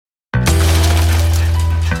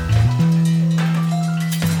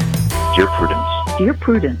Dear Prudence. Dear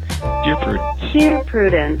Prudence. Dear Prudence. Dear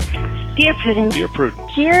Prudence. Dear Prudence. Dear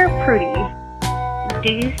Prudence. Dear Prudy.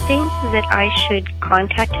 Do you think that I should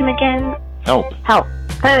contact him again? Help. Help.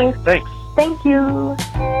 Thanks. Thanks. Thank you.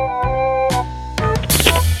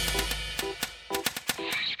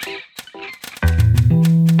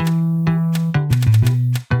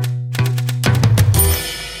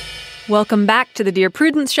 Welcome back to the Dear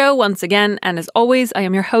Prudence Show once again, and as always, I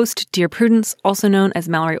am your host, Dear Prudence, also known as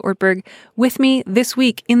Mallory Ortberg. With me this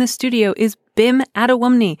week in the studio is Bim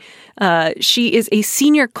Adewumne. She is a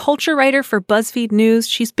senior culture writer for BuzzFeed News.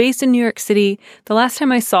 She's based in New York City. The last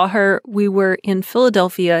time I saw her, we were in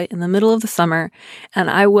Philadelphia in the middle of the summer, and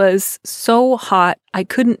I was so hot, I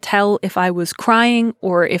couldn't tell if I was crying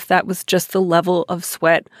or if that was just the level of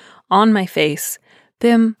sweat on my face.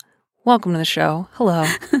 Bim, welcome to the show. Hello.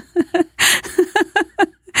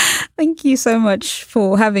 Thank you so much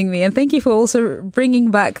for having me. And thank you for also bringing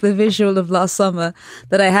back the visual of last summer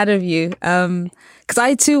that I had of you. Because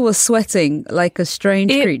I too was sweating like a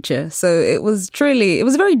strange creature. So it was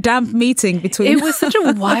a very damp meeting between It was such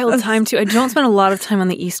a wild time too. I don't spend a lot of time on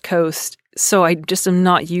the East Coast. So I just am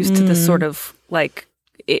not used to this sort of like,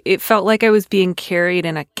 it felt like I was being carried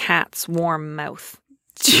in a cat's warm mouth.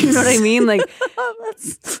 Do you know what I mean? Like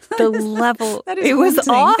the level, it was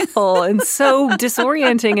awful and so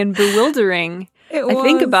disorienting and bewildering. I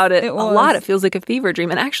think about it a lot. It feels like a fever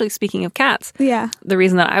dream. And actually, speaking of cats, the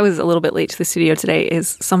reason that I was a little bit late to the studio today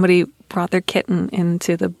is somebody brought their kitten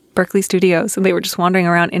into the Berkeley studios and they were just wandering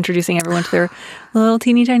around introducing everyone to their little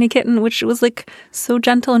teeny tiny kitten, which was like so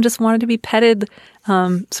gentle and just wanted to be petted.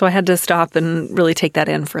 So I had to stop and really take that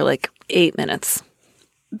in for like 8 minutes.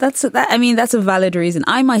 That's a valid reason.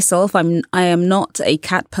 I myself, I am not a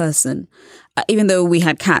cat person, even though we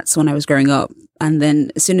had cats when I was growing up. And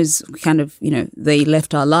then as soon as we kind of, they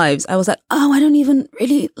left our lives, I was like, oh, I don't even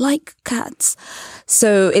really like cats.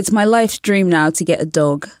 So it's my life's dream now to get a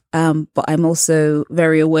dog. But I'm also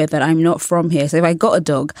very aware that I'm not from here. So if I got a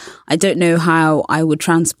dog, I don't know how I would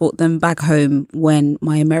transport them back home when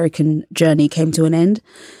my American journey came to an end.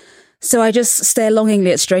 So I just stare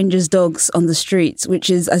longingly at strangers' dogs on the streets, which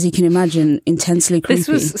is, as you can imagine, intensely creepy. This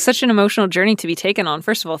was such an emotional journey to be taken on.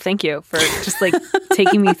 First of all, thank you for just like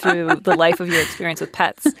taking me through the life of your experience with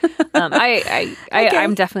pets.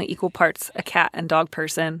 I'm definitely equal parts a cat and dog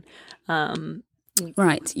person.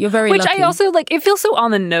 Right. You're very lucky. Which I also like, it feels so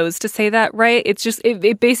on the nose to say that, right? It's just,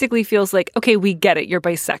 it basically feels like, okay, we get it. You're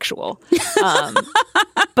bisexual.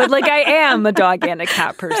 But like I am a dog and a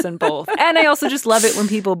cat person both. And I also just love it when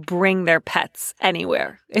people bring their pets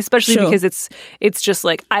anywhere, especially because it's just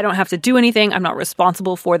like, I don't have to do anything. I'm not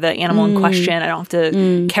responsible for the animal in question. I don't have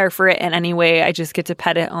to care for it in any way. I just get to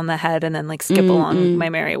pet it on the head and then like skip along my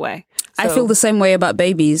merry way. So, I feel the same way about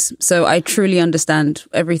babies. So I truly understand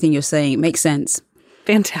everything you're saying. It makes sense.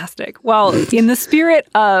 Fantastic. Well, in the spirit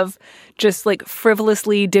of just like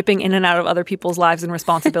frivolously dipping in and out of other people's lives and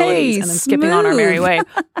responsibilities and then skipping on our merry way,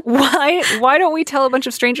 why don't we tell a bunch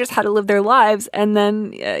of strangers how to live their lives and then,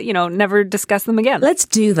 never discuss them again? Let's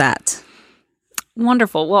do that.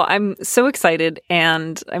 Wonderful. Well, I'm so excited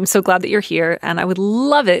and I'm so glad that you're here. And I would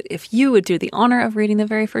love it if you would do the honor of reading the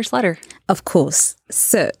very first letter. Of course.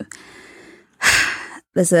 So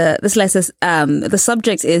this letter, the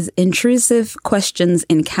subject is intrusive questions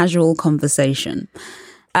in casual conversation.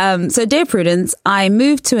 So dear Prudence, I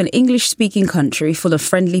moved to an English-speaking country full of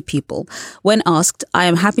friendly people. When asked, I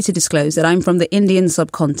am happy to disclose that I'm from the Indian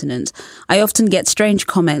subcontinent. I often get strange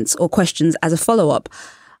comments or questions as a follow-up.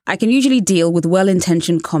 I can usually deal with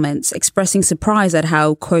well-intentioned comments expressing surprise at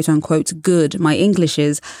how quote-unquote good my English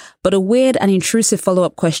is, but a weird and intrusive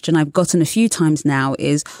follow-up question I've gotten a few times now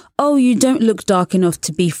is, oh, you don't look dark enough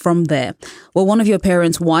to be from there. Were one of your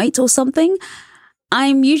parents white or something?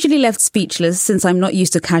 I'm usually left speechless since I'm not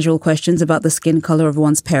used to casual questions about the skin color of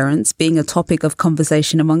one's parents being a topic of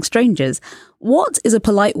conversation among strangers. What is a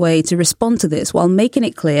polite way to respond to this while making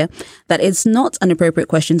it clear that it's not an appropriate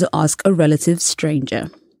question to ask a relative stranger?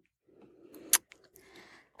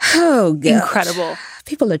 Oh, God. Incredible.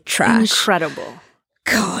 People are trash. Incredible.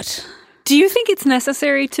 God. Do you think it's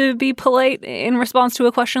necessary to be polite in response to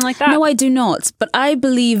a question like that? No, I do not. But I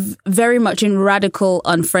believe very much in radical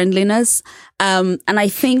unfriendliness. And I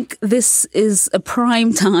think this is a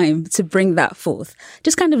prime time to bring that forth.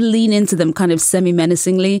 Just kind of lean into them kind of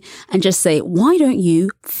semi-menacingly and just say, why don't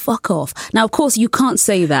you fuck off? Now, of course, you can't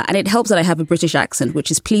say that. And it helps that I have a British accent,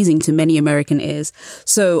 which is pleasing to many American ears.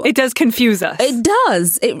 So it does confuse us. It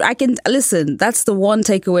does. Listen, that's the one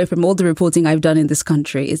takeaway from all the reporting I've done in this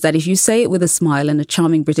country is that if you say say it with a smile and a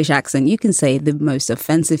charming British accent, you can say the most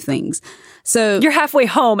offensive things. So you're halfway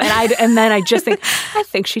home, and then I just think, I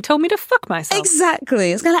think she told me to fuck myself.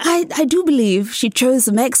 Exactly. It's kind of like, I do believe she chose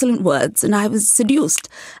some excellent words and I was seduced.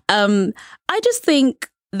 I just think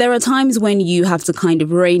there are times when you have to kind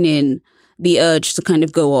of rein in the urge to kind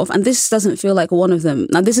of go off. And this doesn't feel like one of them.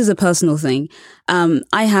 Now, this is a personal thing.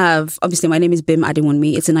 I have, obviously, my name is Bim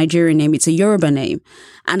Adewunmi. It's a Nigerian name. It's a Yoruba name.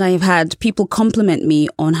 And I have had people compliment me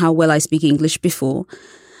on how well I speak English before.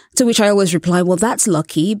 To which I always reply, well, that's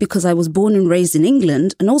lucky because I was born and raised in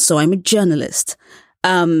England. And also I'm a journalist.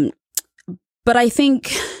 But I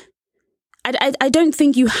think, I don't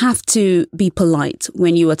think you have to be polite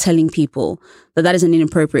when you are telling people that is an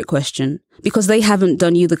inappropriate question, because they haven't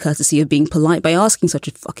done you the courtesy of being polite by asking such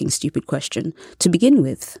a fucking stupid question to begin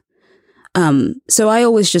with. So I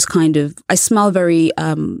always just kind of, I smile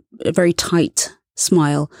a very tight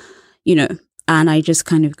smile, and I just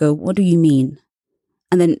kind of go, what do you mean?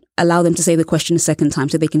 And then allow them to say the question a second time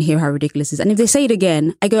so they can hear how ridiculous it is. And if they say it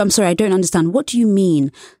again, I go, I'm sorry, I don't understand. What do you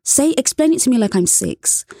mean? Explain it to me like I'm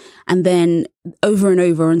 6. And then over and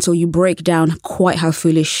over until you break down quite how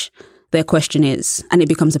foolish their question is. And it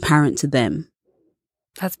becomes apparent to them.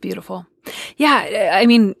 That's beautiful. Yeah, I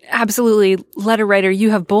mean, absolutely. Letter writer,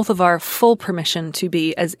 you have both of our full permission to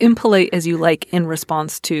be as impolite as you like in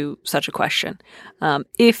response to such a question.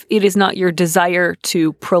 If it is not your desire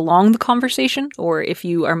to prolong the conversation, or if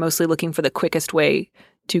you are mostly looking for the quickest way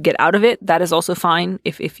to get out of it, that is also fine.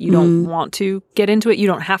 If you don't want to get into it, you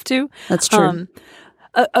don't have to. That's true.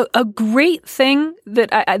 A great thing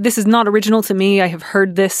that this is not original to me. I have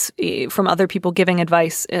heard this from other people giving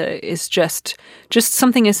advice is just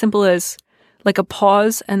something as simple as like a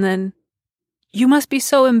pause and then you must be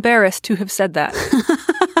so embarrassed to have said that.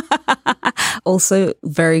 Also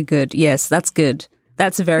very good. Yes, that's good.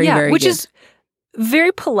 That's very good. Which is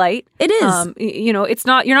very polite. It is. It's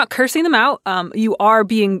not, you're not cursing them out. You are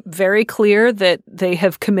being very clear that they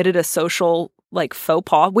have committed a social faux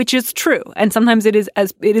pas, which is true. And sometimes it is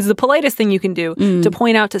the politest thing you can do to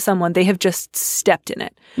point out to someone they have just stepped in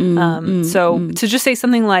it. To just say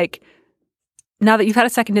something like, now that you've had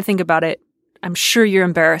a second to think about it, I'm sure you're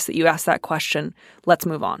embarrassed that you asked that question. Let's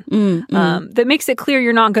move on. That makes it clear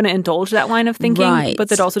you're not going to indulge that line of thinking, right. But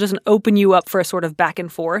that also doesn't open you up for a sort of back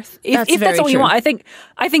and forth. If that's all true. you want, I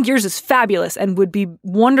think yours is fabulous and would be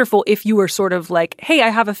wonderful if you were sort of like, hey, I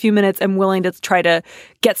have a few minutes. I'm willing to try to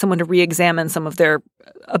get someone to re-examine some of their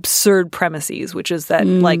absurd premises, which is that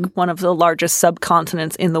one of the largest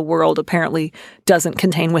subcontinents in the world apparently doesn't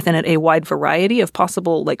contain within it a wide variety of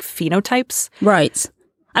possible phenotypes. Right.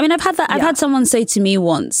 I mean, I've had that. I've had someone say to me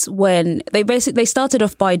once when they started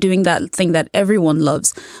off by doing that thing that everyone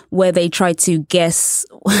loves, where they try to guess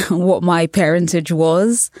what my parentage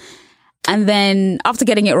was. And then after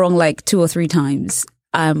getting it wrong 2 or 3 times,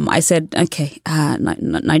 I said, okay,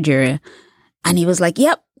 Nigeria. And he was like,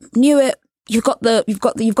 yep, knew it. You've got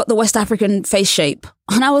the West African face shape.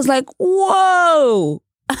 And I was like, whoa,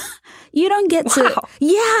 you don't get to.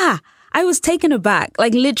 Yeah. I was taken aback.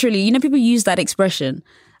 Literally, people use that expression.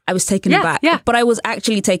 I was taken aback. Yeah. But I was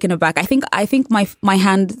actually taken aback. I think my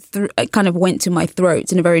hand kind of went to my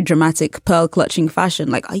throat in a very dramatic pearl clutching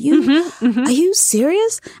fashion. Are you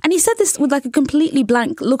serious? And he said this with a completely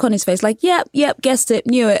blank look on his face. Yep, guessed it,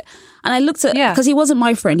 knew it. And I looked at, because he wasn't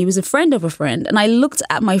my friend. He was a friend of a friend. And I looked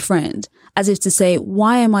at my friend as if to say,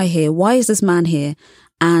 why am I here? Why is this man here?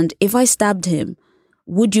 And if I stabbed him,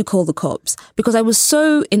 would you call the cops? Because I was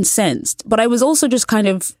so incensed, but I was also just kind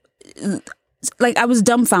of I was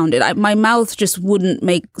dumbfounded. My mouth just wouldn't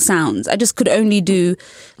make sounds. I just could only do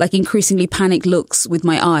increasingly panicked looks with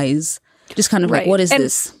my eyes. Just kind of what is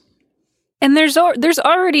this? And there's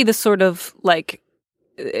already the sort of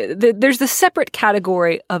there's the separate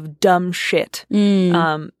category of dumb shit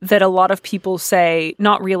that a lot of people say,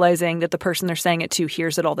 not realizing that the person they're saying it to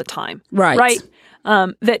hears it all the time. Right.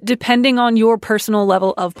 That depending on your personal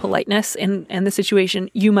level of politeness and the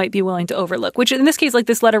situation, you might be willing to overlook. Which in this case,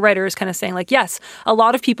 this letter writer is kind of saying yes, a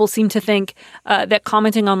lot of people seem to think that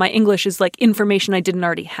commenting on my English is information I didn't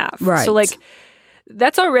already have. Right. So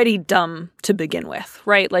that's already dumb to begin with,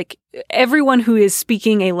 right? Everyone who is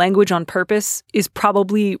speaking a language on purpose is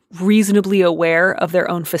probably reasonably aware of their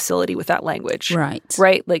own facility with that language. Right.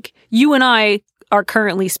 Right? You and I are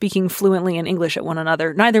currently speaking fluently in English at one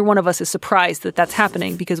another. Neither one of us is surprised that that's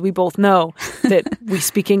happening because we both know that we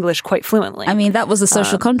speak English quite fluently. I mean, that was a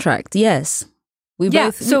social contract, yes. We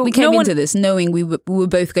came into this knowing we were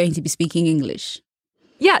both going to be speaking English.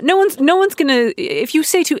 Yeah, no one's gonna, if you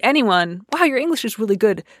say to anyone, wow, your English is really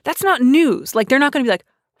good, that's not news. They're not gonna be like,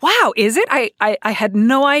 wow, is it? I had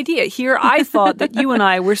no idea. Here, I thought that you and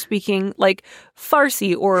I were speaking like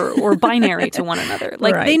Farsi or binary to one another.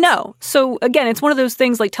 Like they know. So again, it's one of those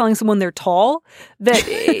things like telling someone they're tall that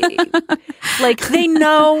like they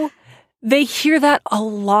know. They hear that a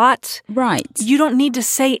lot. Right. You don't need to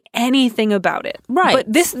say anything about it. Right.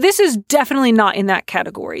 But this is definitely not in that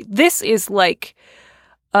category. This is like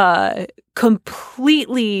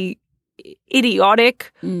completely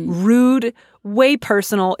idiotic, rude, way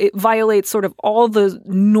personal. It violates sort of all the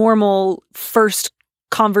normal first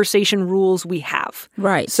conversation rules we have.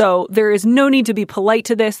 Right. So there is no need to be polite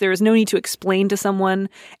to this. There is no need to explain to someone.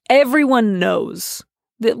 Everyone knows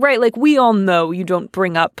that, right? Like we all know you don't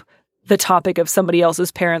bring up the topic of somebody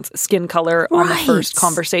else's parents' skin color on the first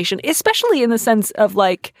conversation, especially in the sense of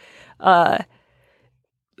like, I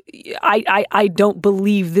don't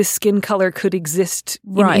believe this skin color could exist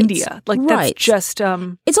in India. Like that's just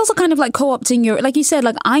it's also kind of like co-opting your, like you said,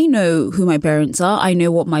 like I know who my parents are, I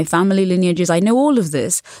know what my family lineage is, I know all of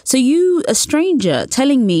this. So you, a stranger,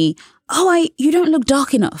 telling me, you don't look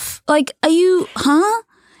dark enough. Like, are you,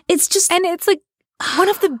 It's just, and it's like one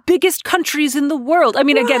of the biggest countries in the world. I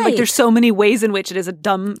mean, again, like there's so many ways in which it is a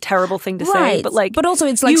dumb, terrible thing to say, but like, but also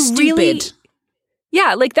it's like stupid.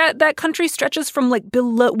 Yeah, like that country stretches from like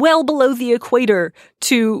well below the equator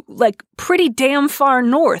to like pretty damn far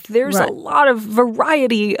north. There's a lot of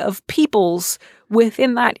variety of peoples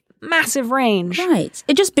within that massive range. Right.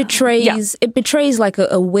 It just betrays, it betrays like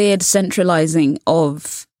a weird centralizing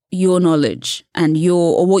of your knowledge and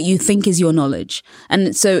or what you think is your knowledge.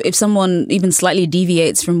 And so if someone even slightly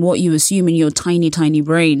deviates from what you assume in your tiny, tiny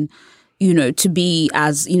brain, to be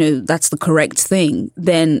as, that's the correct thing,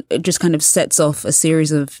 then it just kind of sets off a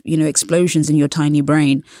series of, explosions in your tiny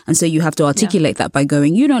brain. And so you have to articulate that by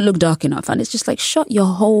going, you don't look dark enough. And it's just like, shut your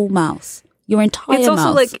whole mouth, your entire mouth. It's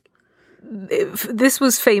also like, this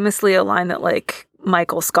was famously a line that like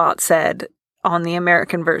Michael Scott said on the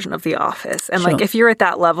American version of The Office. And like, if you're at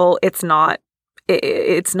that level, it's not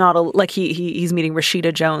like he's meeting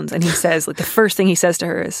Rashida Jones and he says like the first thing he says to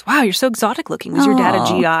her is, wow, you're so exotic looking. Was your dad a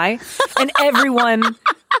GI? And everyone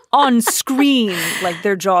on screen, like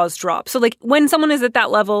their jaws drop. So like when someone is at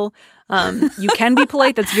that level, you can be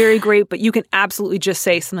polite. That's very great. But you can absolutely just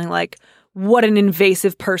say something like, what an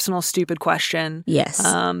invasive, personal, stupid question. Yes.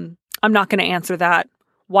 I'm not going to answer that.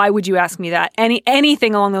 Why would you ask me that?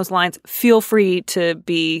 Anything along those lines, feel free to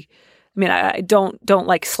be, I mean, I don't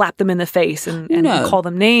like slap them in the face and call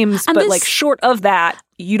them names, but like short of that,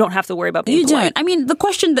 you don't have to worry about being polite. You don't. I mean, the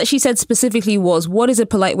question that she said specifically was, what is a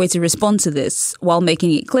polite way to respond to this while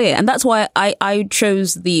making it clear? And that's why I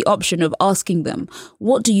chose the option of asking them,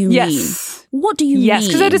 what do you mean? What do you mean? Yes,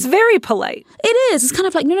 because that is very polite. It is. It's kind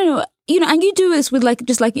of like, no. And you do this with like,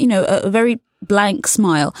 just like, a very blank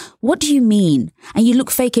smile. What do you mean? And you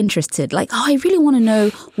look fake interested. Like, I really want to know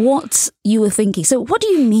what you were thinking. So what do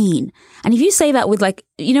you mean? And if you say that with like,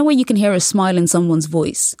 where you can hear a smile in someone's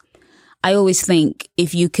voice, I always think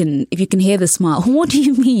if you can hear the smile, what do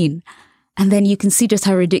you mean? And then you can see just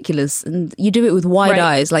how ridiculous, and you do it with wide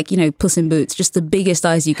eyes, like, Puss in Boots, just the biggest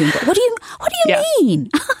eyes you can get. What do you mean?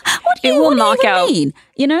 It will knock out,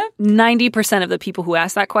 90% of the people who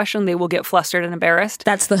ask that question. They will get flustered and embarrassed.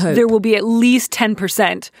 That's the hope. There will be at least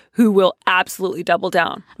 10% who will absolutely double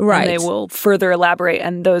down. Right. And they will further elaborate.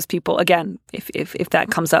 And those people, again, if that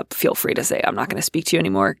comes up, feel free to say, I'm not going to speak to you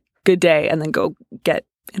anymore. Good day. And then go get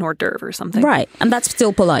an hors d'oeuvre or something. Right. And that's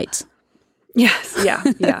still polite. Yes.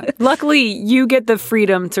 Yeah. Luckily, you get the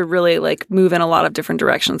freedom to really like move in a lot of different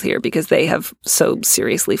directions here because they have so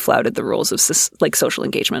seriously flouted the rules of like social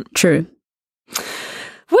engagement. True.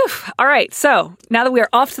 Woof. All right. So now that we are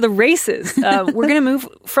off to the races, we're going to move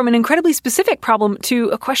from an incredibly specific problem to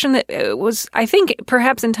a question that was, I think,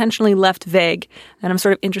 perhaps intentionally left vague. And I'm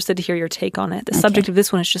sort of interested to hear your take on it. The subject of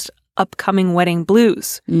this one is just upcoming wedding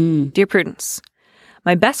blues. Dear Prudence,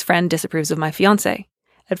 my best friend disapproves of my fiancé.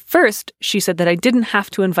 At first, she said that I didn't have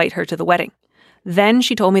to invite her to the wedding. Then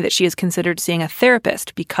she told me that she has considered seeing a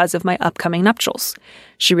therapist because of my upcoming nuptials.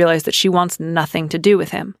 She realized that she wants nothing to do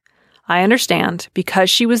with him. I understand because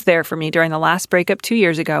she was there for me during the last breakup 2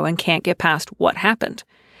 years ago and can't get past what happened.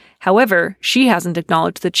 However, she hasn't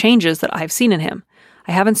acknowledged the changes that I've seen in him.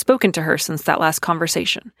 I haven't spoken to her since that last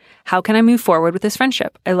conversation. How can I move forward with this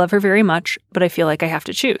friendship? I love her very much, but I feel like I have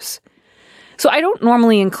to choose. So I don't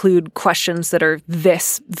normally include questions that are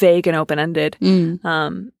this vague and open-ended.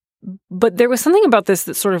 But there was something about this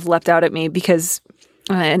that sort of leapt out at me because,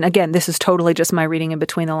 and again, this is totally just my reading in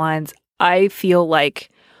between the lines. I feel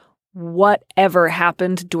like whatever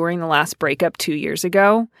happened during the last breakup 2 years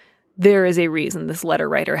ago, there is a reason this letter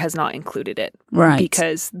writer has not included it. Right.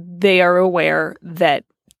 Because they are aware that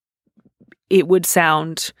it would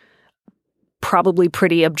sound probably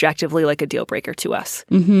pretty objectively like a deal breaker to us.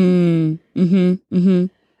 At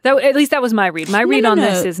least that was my read. My read on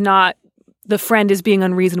this is not the friend is being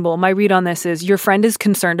unreasonable. My read on this is your friend is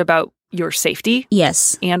concerned about your safety.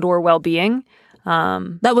 Yes. And or well-being.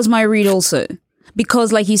 That was my read also.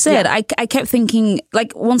 Because like you said, I kept thinking,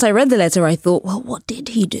 like once I read the letter, I thought, well, what did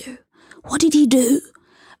he do? What did he do?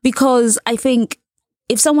 Because I think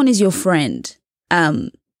if someone is your friend,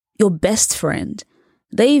 your best friend,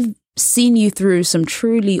 they've seen you through some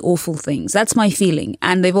truly awful things. That's my feeling.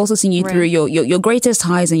 And they've also seen you through your greatest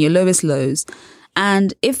highs and your lowest lows.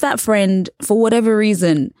 And if that friend, for whatever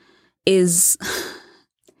reason, is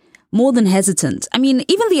more than hesitant. I mean,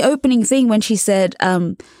 even the opening thing when she said, I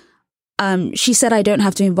don't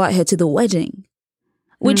have to invite her to the wedding,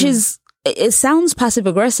 which is, it sounds passive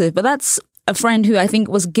aggressive, but that's a friend who I think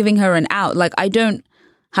was giving her an out. Like, I don't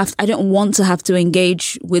want to have to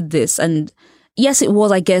engage with this. And yes, it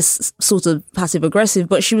was, I guess, sort of passive aggressive,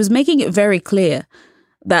 but she was making it very clear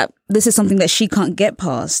that this is something that she can't get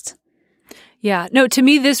past. Yeah. No, to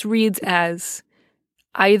me, this reads as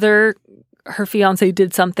either her fiance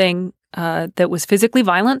did something that was physically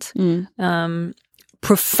violent,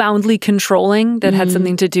 profoundly controlling, that had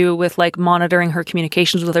something to do with like monitoring her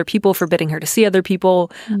communications with other people, forbidding her to see other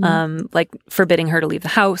people, like forbidding her to leave the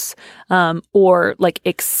house, or like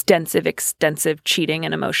extensive cheating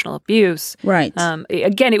and emotional abuse. Right.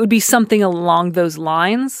 Again, it would be something along those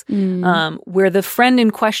lines, where the friend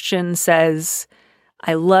in question says,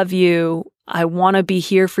 I love you. I want to be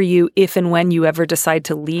here for you if and when you ever decide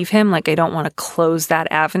to leave him. Like, I don't want to close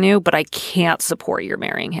that avenue, but I can't support your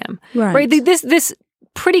marrying him. Right? This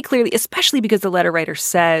pretty clearly, especially because the letter writer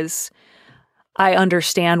says, I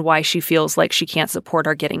understand why she feels like she can't support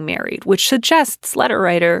our getting married, which suggests, letter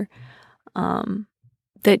writer,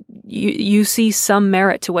 that you see some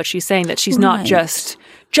merit to what she's saying, that she's not just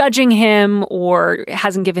judging him or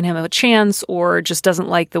hasn't given him a chance or just doesn't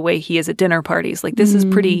like the way he is at dinner parties. Like, this is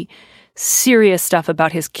pretty serious stuff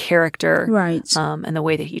about his character, and the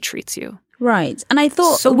way that he treats you. Right. And I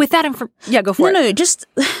thought... So with that go for it. No, just...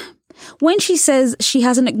 When she says she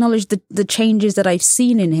hasn't acknowledged the changes that I've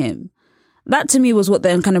seen in him, that to me was what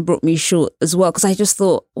then kind of brought me short as well. Because I just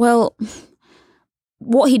thought, well,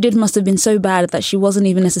 what he did must have been so bad that she wasn't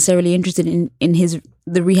even necessarily interested in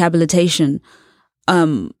the rehabilitation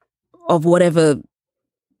of whatever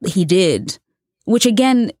he did, which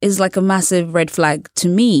again is like a massive red flag to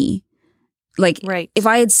me. Like, if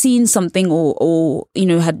I had seen something or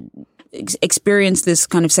had experienced this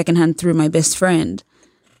kind of secondhand through my best friend,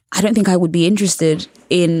 I don't think I would be interested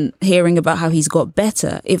in hearing about how he's got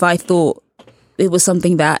better if I thought it was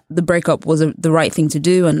something that the breakup was the right thing to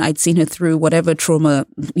do and I'd seen her through whatever trauma,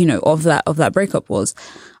 of that breakup was.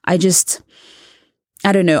 I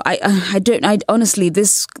don't know. I honestly,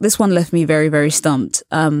 this one left me very, very stumped.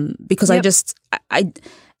 Because I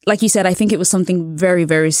like you said, I think it was something very,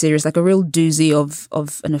 very serious, like a real doozy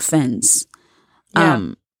of an offense.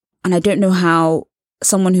 And I don't know how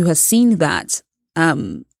someone who has seen that,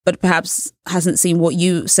 but perhaps hasn't seen what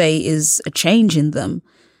you say is a change in them.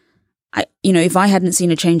 If I hadn't seen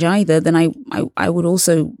a change either, then I would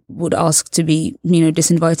also ask to be,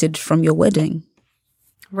 disinvited from your wedding.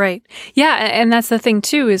 Right. Yeah. And that's the thing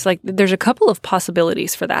too, is like, there's a couple of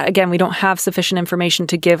possibilities for that. Again, we don't have sufficient information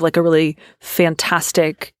to give like a really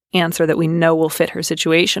fantastic answer that we know will fit her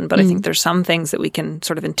situation. But I think there's some things that we can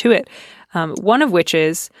sort of intuit. One of which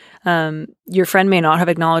is your friend may not have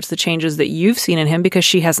acknowledged the changes that you've seen in him because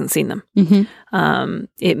she hasn't seen them.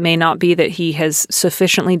 It may not be that he has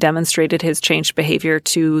sufficiently demonstrated his changed behavior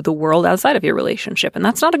to the world outside of your relationship, and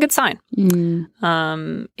that's not a good sign.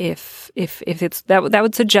 If it's that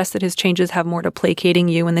would suggest that his changes have more to placating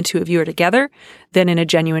you when the two of you are together than in a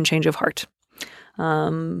genuine change of heart.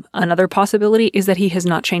 Another possibility is that he has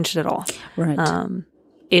not changed at all. Right.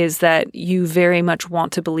 Is that you very much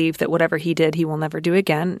want to believe that whatever he did, he will never do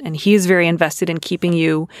again. And he is very invested in keeping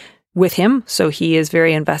you with him. So he is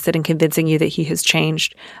very invested in convincing you that he has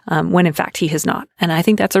changed when in fact he has not. And I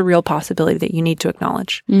think that's a real possibility that you need to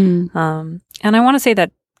acknowledge. And I want to say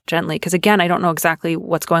that gently, because again, I don't know exactly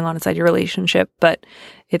what's going on inside your relationship, but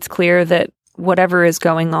it's clear that whatever is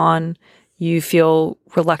going on, you feel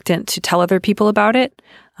reluctant to tell other people about it.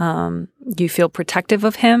 You feel protective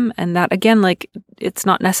of him. And that, again, like, it's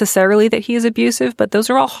not necessarily that he is abusive, but those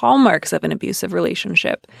are all hallmarks of an abusive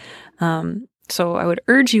relationship. So I would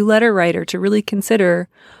urge you, letter writer, to really consider,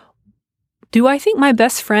 do I think my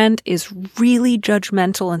best friend is really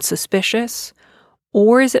judgmental and suspicious?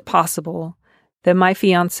 Or is it possible that my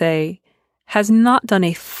fiance has not done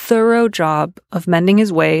a thorough job of mending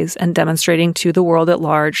his ways and demonstrating to the world at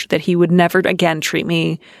large that he would never again treat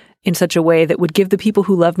me in such a way that would give the people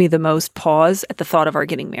who love me the most pause at the thought of our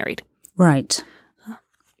getting married. Right.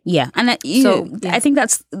 Yeah. And I think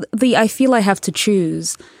that's I feel I have to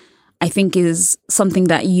choose, I think is something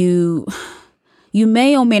that you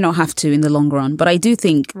may or may not have to in the long run. But I do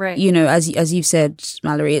think, as you've said,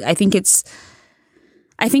 Mallory, I think it's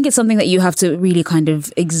something that you have to really kind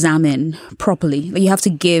of examine properly. You have to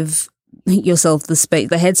give yourself the space,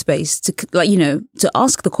 the headspace to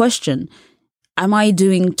ask the question, am I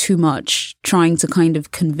doing too much trying to kind of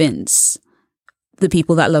convince the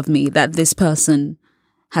people that love me that this person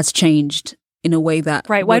has changed in a way that...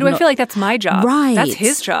 Right. Why do I feel like that's my job? Right. That's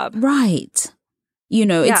his job. Right.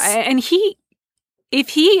 And if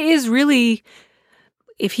he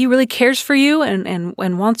really cares for you and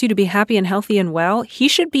wants you to be happy and healthy and well, he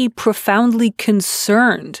should be profoundly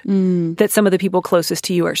concerned that some of the people closest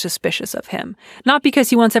to you are suspicious of him. Not because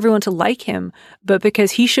he wants everyone to like him, but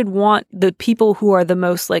because he should want the people who are the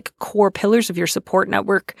most like core pillars of your support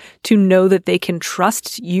network to know that they can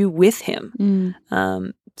trust you with him.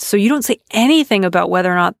 So you don't say anything about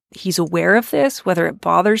whether or not he's aware of this, whether it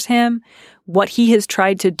bothers him, what he has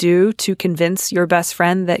tried to do to convince your best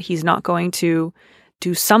friend that he's not going to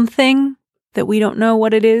do something that we don't know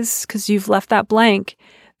what it is because you've left that blank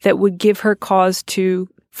that would give her cause to,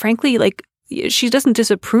 frankly, like she doesn't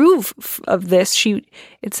disapprove of this.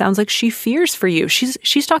 It sounds like she fears for you.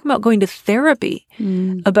 She's talking about going to therapy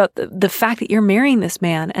about the fact that you're marrying this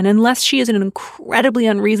man. And unless she is an incredibly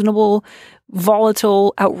unreasonable,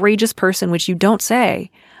 volatile, outrageous person, which you don't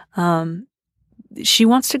say, she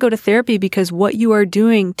wants to go to therapy because what you are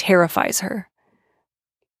doing terrifies her.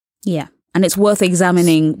 Yeah. And it's worth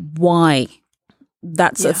examining why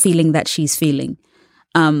that's a feeling that she's feeling.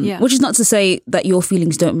 Which is not to say that your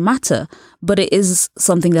feelings don't matter, but it is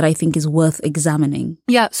something that I think is worth examining.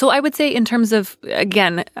 Yeah. So I would say in terms of,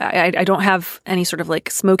 again, I don't have any sort of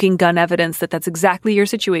like smoking gun evidence that that's exactly your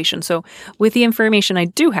situation. So with the information I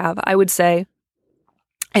do have, I would say,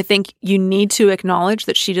 I think you need to acknowledge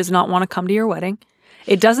that she does not want to come to your wedding.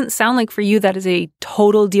 It doesn't sound like for you that is a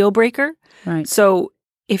total deal breaker. Right. So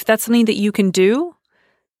if that's something that you can do,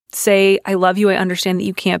 say, I love you, I understand that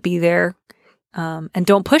you can't be there, and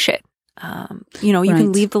don't push it. You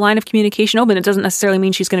can leave the line of communication open. It doesn't necessarily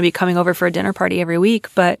mean she's going to be coming over for a dinner party every week,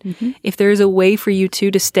 but if there is a way for you two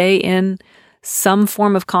to stay in some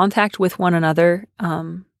form of contact with one another,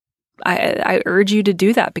 I urge you to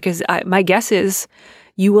do that because my guess is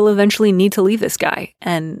you will eventually need to leave this guy.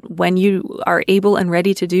 And when you are able and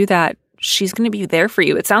ready to do that, she's going to be there for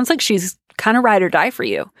you. It sounds like she's kind of ride or die for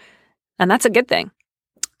you. And that's a good thing.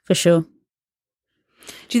 For sure.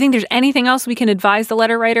 Do you think there's anything else we can advise the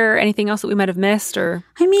letter writer or anything else that we might have missed? Or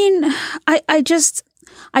I mean, I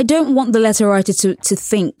don't want the letter writer to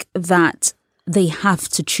think that they have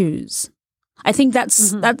to choose. I think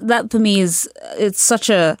that's that for me it's such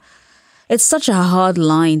a hard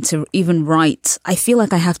line to even write. I feel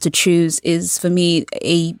like I have to choose is for me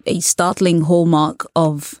a startling hallmark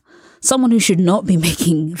of someone who should not be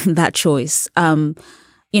making that choice.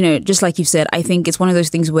 Just like you've said, I think it's one of those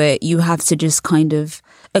things where you have to just kind of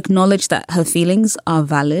acknowledge that her feelings are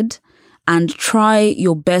valid and try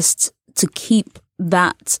your best to keep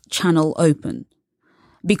that channel open.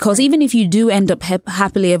 Because even if you do end up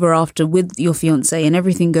happily ever after with your fiance and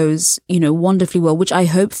everything goes, wonderfully well, which I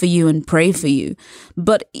hope for you and pray for you.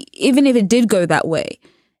 But even if it did go that way,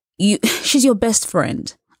 she's your best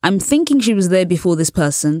friend. I'm thinking she was there before this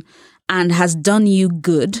person and has done you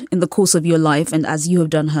good in the course of your life and as you have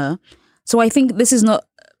done her. So I think this is not,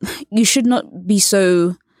 you should not be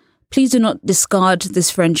so, please do not discard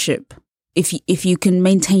this friendship. If you can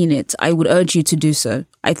maintain it, I would urge you to do so.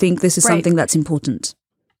 I think this is something that's important.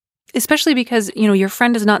 Especially because, your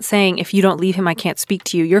friend is not saying, if you don't leave him, I can't speak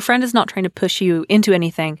to you. Your friend is not trying to push you into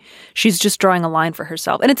anything. She's just drawing a line for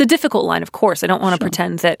herself. And it's a difficult line, of course. I don't want to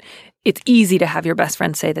pretend that it's easy to have your best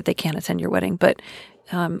friend say that they can't attend your wedding. But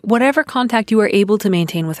whatever contact you are able to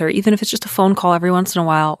maintain with her, even if it's just a phone call every once in a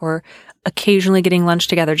while or occasionally getting lunch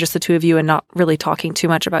together, just the two of you and not really talking too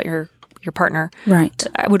much about your partner. Right.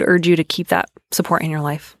 I would urge you to keep that support in your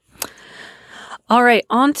life. All right,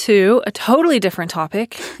 on to a totally different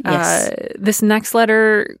topic. Yes. This next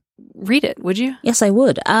letter, read it, would you? Yes, I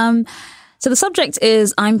would. So the subject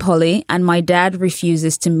is, I'm Polly and my dad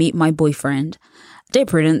refuses to meet my boyfriend. Dear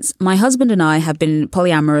Prudence, my husband and I have been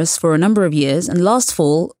polyamorous for a number of years and last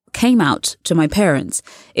fall came out to my parents.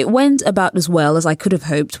 It went about as well as I could have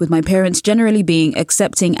hoped, with my parents generally being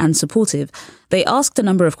accepting and supportive. They asked a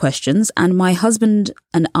number of questions, and my husband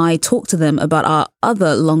and I talked to them about our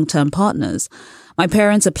other long-term partners. My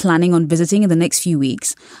parents are planning on visiting in the next few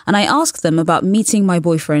weeks, and I asked them about meeting my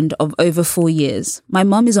boyfriend of over 4 years. My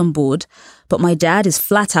mum is on board, but my dad is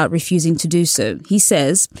flat out refusing to do so. He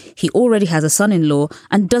says he already has a son-in-law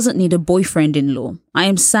and doesn't need a boyfriend-in-law. I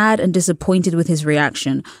am sad and disappointed with his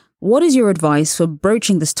reaction. What is your advice for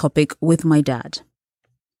broaching this topic with my dad?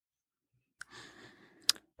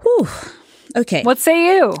 Whew. Okay. What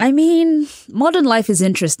say you? I mean, modern life is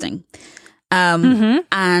interesting.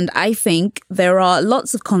 And I think there are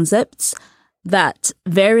lots of concepts that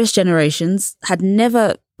various generations had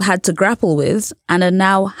never had to grapple with and are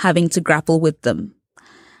now having to grapple with them.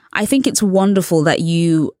 I think it's wonderful that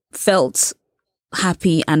you felt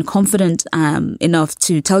happy and confident enough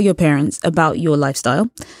to tell your parents about your lifestyle.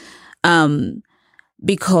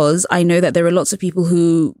 Because I know that there are lots of people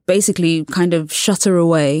who basically kind of shutter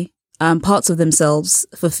away parts of themselves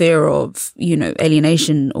for fear of,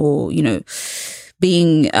 alienation or,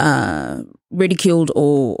 being ridiculed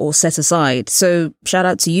or set aside. So shout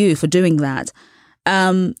out to you for doing that.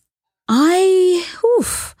 I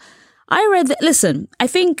read that. Listen, I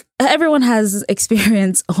think everyone has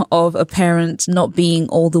experience of a parent not being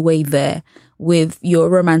all the way there with your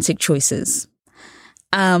romantic choices.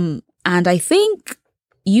 And I think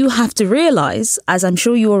you have to realize, as I'm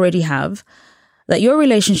sure you already have, that your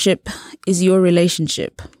relationship is your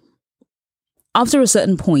relationship. After a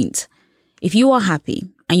certain point, if you are happy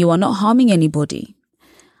and you are not harming anybody,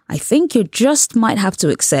 I think you just might have to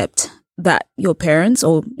accept that your parents,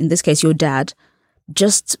 or in this case, your dad,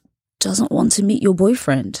 just doesn't want to meet your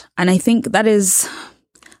boyfriend. And I think that is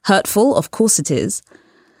hurtful. Of course it is.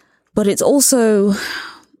 But it's also,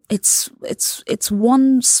 it's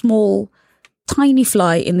one small, tiny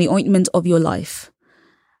fly in the ointment of your life.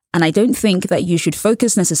 And I don't think that you should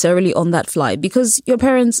focus necessarily on that fly, because your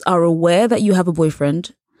parents are aware that you have a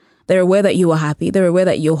boyfriend. They're aware that you are happy. They're aware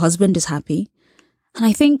that your husband is happy. And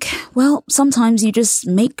I think, well, sometimes you just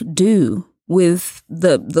make do with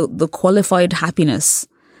the qualified happiness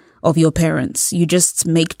of your parents. You just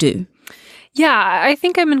make do. Yeah, I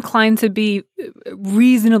think I'm inclined to be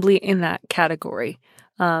reasonably in that category,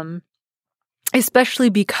 especially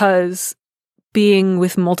because being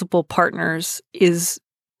with multiple partners is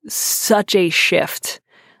such a shift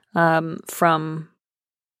from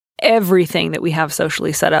everything that we have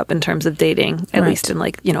socially set up in terms of dating, at least in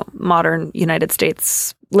modern United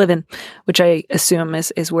States living, which I assume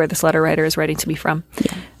is where this letter writer is writing to me from.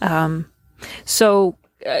 Yeah.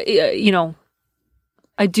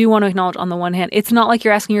 I do want to acknowledge, on the one hand, it's not like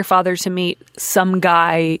you're asking your father to meet some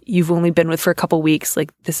guy you've only been with for a couple weeks.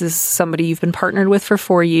 Like, this is somebody you've been partnered with for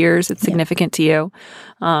 4 years. It's significant to you.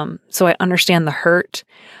 So I understand the hurt.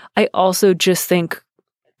 I also just think,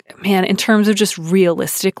 man, in terms of just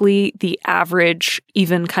realistically, the average,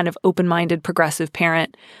 even kind of open-minded progressive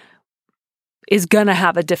parent is going to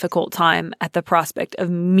have a difficult time at the prospect of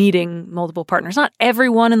meeting multiple partners. Not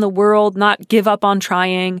everyone in the world, not give up on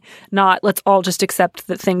trying, not let's all just accept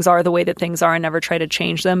that things are the way that things are and never try to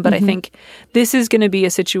change them. But I think this is going to be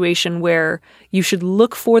a situation where you should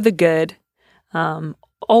look for the good,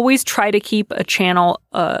 always try to keep a channel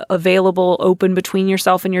available, open between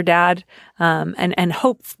yourself and your dad, and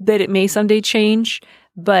hope that it may someday change.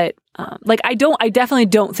 But I definitely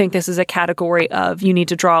don't think this is a category of you need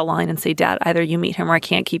to draw a line and say, Dad, either you meet him or I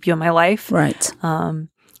can't keep you in my life. Right.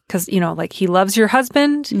 Because, he loves your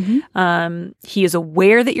husband. He is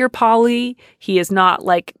aware that you're poly. He is not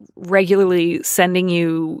regularly sending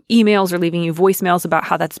you emails or leaving you voicemails about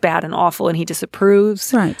how that's bad and awful and he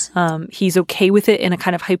disapproves. Right. He's okay with it in a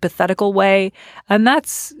kind of hypothetical way. And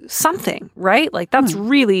that's something, right? That's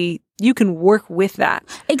really, you can work with that.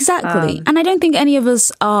 Exactly. And I don't think any of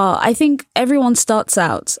us are. I think everyone starts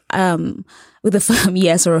out with a firm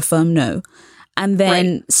yes or a firm no. And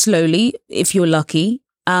then slowly, if you're lucky,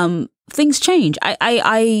 things change.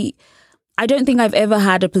 I don't think I've ever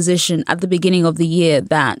had a position at the beginning of the year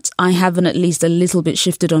that I haven't at least a little bit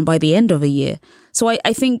shifted on by the end of a year. So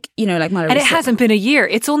I think, like Mallory said. And it said, hasn't been a year.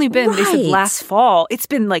 It's only been, they said last fall. It's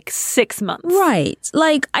been 6 months. Right.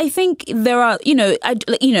 I think there are,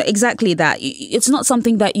 exactly that. It's not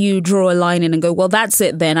something that you draw a line in and go, well, that's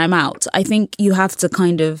it then, I'm out. I think you have to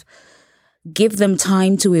kind of give them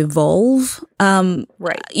time to evolve.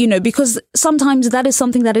 Right. Because sometimes that is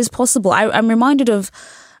something that is possible. I'm reminded of,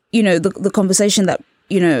 the conversation that,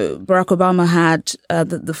 Barack Obama had,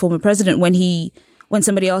 the former president, when he when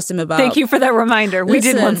somebody asked him about... Thank you for that reminder. We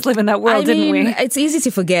did once live in that world, didn't we? It's easy to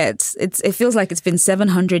forget. It feels like it's been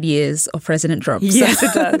 700 years of President Trump. Yes,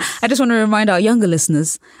 it does. I just want to remind our younger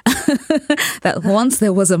listeners that once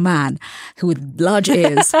there was a man who with large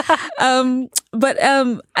ears. But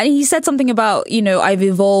he said something about, I've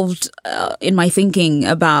evolved in my thinking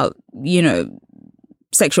about,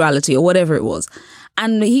 sexuality or whatever it was.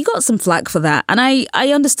 And he got some flack for that. And I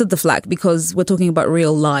understood the flack because we're talking about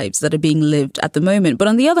real lives that are being lived at the moment. But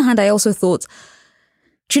on the other hand, I also thought,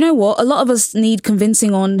 do you know what? A lot of us need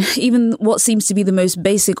convincing on even what seems to be the most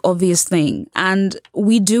basic, obvious thing. And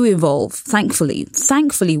we do evolve, thankfully.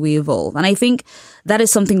 Thankfully, we evolve. And I think that is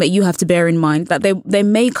something that you have to bear in mind, that there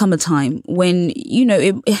may come a time when,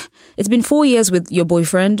 it's been 4 years with your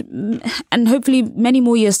boyfriend and hopefully many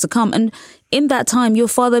more years to come. And in that time, your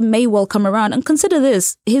father may well come around. And consider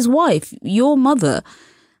this, his wife, your mother,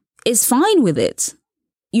 is fine with it.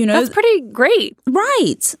 That's pretty great.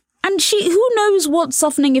 Right. And who knows what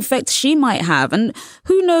softening effect she might have. And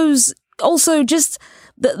who knows also just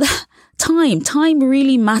the time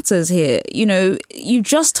really matters here. You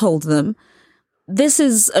just told them this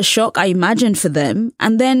is a shock, I imagine, for them.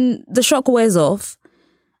 And then the shock wears off.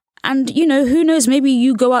 And, who knows, maybe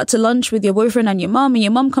you go out to lunch with your boyfriend and your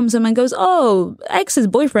mum comes home and goes, oh, ex's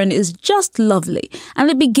boyfriend is just lovely.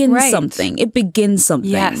 And it begins something. It begins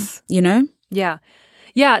something. Yes. Yeah.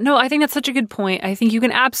 Yeah, no, I think that's such a good point. I think you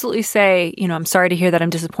can absolutely say, I'm sorry to hear that. I'm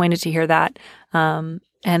disappointed to hear that. And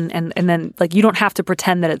then you don't have to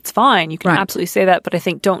pretend that it's fine. You can absolutely say that, but I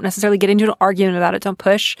think don't necessarily get into an argument about it. Don't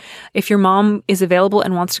push. If your mom is available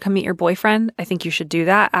and wants to come meet your boyfriend, I think you should do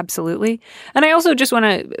that. Absolutely. And I also just want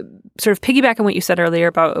to sort of piggyback on what you said earlier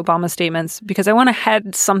about Obama's statements, because I want to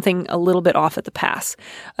head something a little bit off at the pass,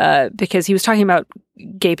 because he was talking about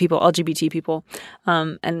gay people, LGBT people.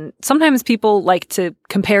 And sometimes people like to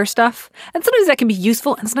compare stuff, and sometimes that can be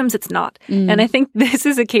useful and sometimes it's not. And I think this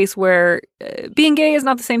is a case where being gay is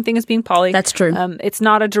not the same thing as being poly. That's true. It's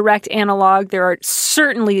not a direct analog. There are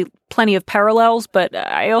certainly plenty of parallels, but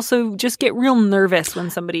I also just get real nervous when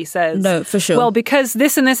somebody says, no, for sure. Well, because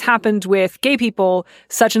this and this happened with gay people,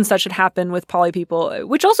 such and such should happen with poly people,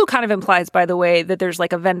 which also kind of implies, by the way, that there's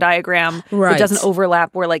like a Venn diagram that doesn't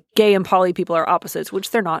overlap where like gay and poly people are opposites,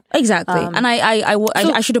 which they're not. Exactly. And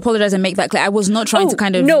I should apologize and make that clear. I was not trying to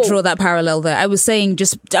kind of draw that parallel there. I was saying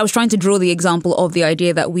I was trying to draw the example of the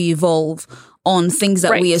idea that we evolve on things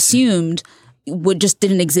that we assumed just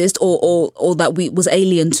didn't exist or that was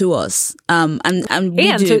alien to us.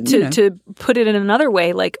 To put it in another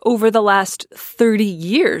way, like over the last 30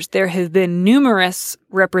 years, there have been numerous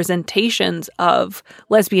representations of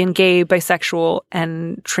lesbian, gay, bisexual,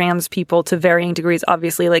 and trans people to varying degrees,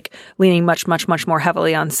 obviously like leaning much, much, much more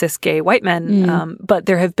heavily on cis gay white men. But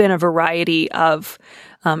there have been a variety of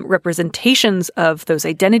representations of those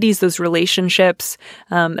identities, those relationships.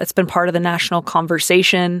 That's been part of the national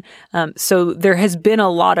conversation. So there has been a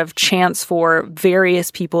lot of chance for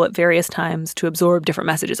various people at various times to absorb different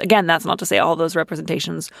messages. Again, that's not to say all those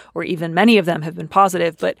representations or even many of them have been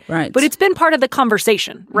positive, but it's been part of the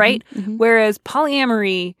conversation, right? Whereas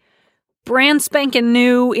polyamory, brand spanking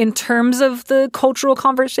new in terms of the cultural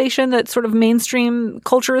conversation that sort of mainstream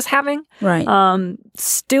culture is having.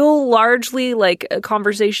 Still largely like a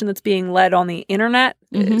conversation that's being led on the internet.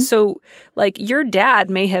 So like your dad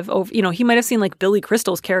may have, he might have seen like Billy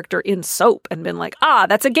Crystal's character in Soap and been like,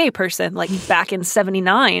 that's a gay person, like back in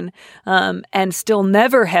 79, and still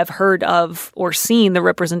never have heard of or seen the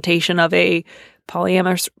representation of a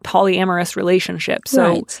polyamorous relationship.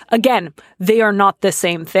 So again, they are not the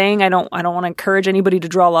same thing. I don't want to encourage anybody to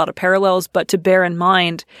draw a lot of parallels, but to bear in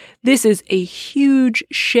mind, this is a huge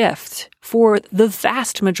shift for the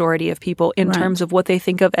vast majority of people in terms of what they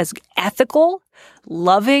think of as ethical,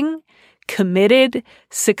 loving, committed,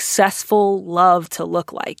 successful love to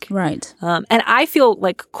look like. And I feel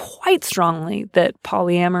like quite strongly that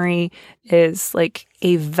polyamory is like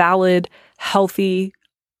a valid, healthy,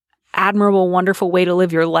 admirable, wonderful way to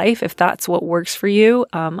live your life if that's what works for you.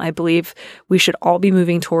 I believe we should all be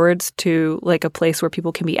moving towards to like a place where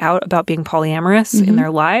people can be out about being polyamorous in their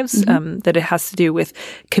lives, that it has to do with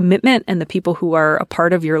commitment and the people who are a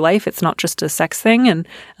part of your life. It's not just a sex thing, and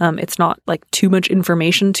it's not like too much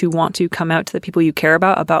information to want to come out to the people you care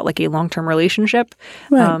about like a long-term relationship.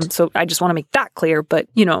 So I just want to make that clear, but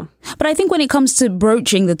But I think when it comes to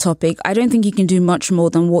broaching the topic, I don't think you can do much more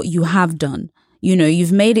than what you have done.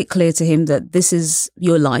 You've made it clear to him that this is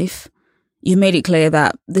your life. You've made it clear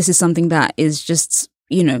that this is something that is just,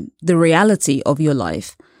 the reality of your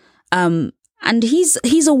life. And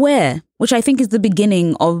he's aware, which I think is the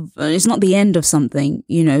beginning of, it's not the end of something,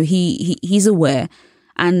 he's aware.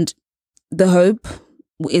 And the hope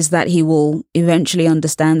is that he will eventually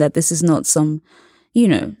understand that this is not some,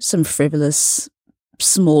 some frivolous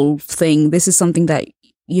small thing. This is something that,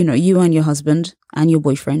 you and your husband and your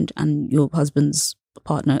boyfriend and your husband's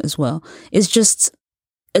partner as well. It's just,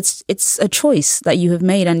 it's a choice that you have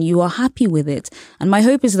made and you are happy with it. And my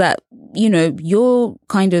hope is that, your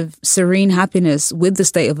kind of serene happiness with the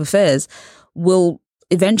state of affairs will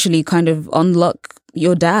eventually kind of unlock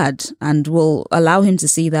your dad and will allow him to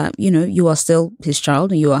see that, you are still his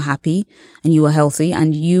child and you are happy and you are healthy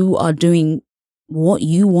and you are doing what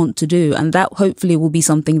you want to do. And that hopefully will be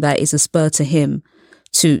something that is a spur to him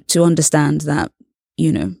to understand that,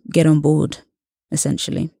 get on board,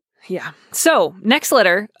 essentially. Yeah. So next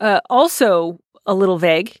letter, also a little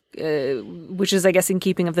vague, which is, I guess, in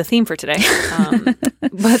keeping of the theme for today.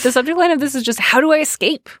 But the subject line of this is just, how do I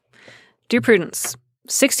escape? Dear Prudence,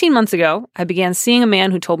 16 months ago, I began seeing a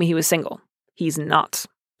man who told me he was single. He's not.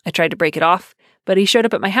 I tried to break it off, but he showed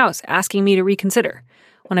up at my house asking me to reconsider.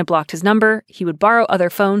 When I blocked his number, he would borrow other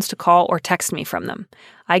phones to call or text me from them.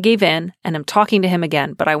 I gave in and am talking to him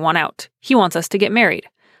again, but I want out. He wants us to get married.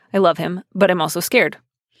 I love him, but I'm also scared.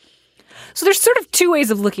 So there's sort of two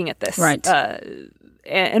ways of looking at this. Right.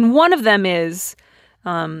 And one of them is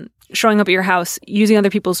showing up at your house, using other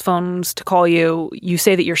people's phones to call you. You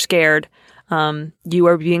say that you're scared. You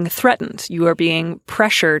are being threatened. You are being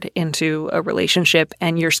pressured into a relationship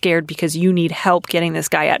and you're scared because you need help getting this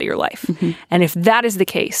guy out of your life. Mm-hmm. And if that is the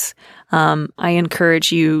case, I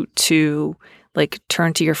encourage you to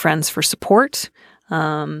turn to your friends for support.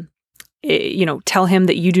 Tell him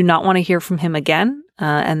that you do not want to hear from him again.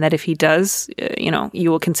 And that if he does, you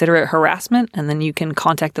will consider it harassment and then you can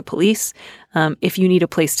contact the police. If you need a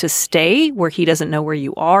place to stay where he doesn't know where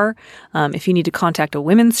you are, if you need to contact a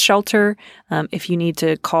women's shelter, if you need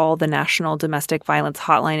to call the National Domestic Violence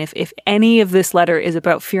Hotline, if any of this letter is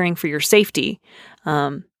about fearing for your safety,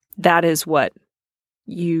 that is what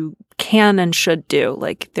you can and should do.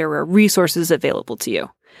 There are resources available to you.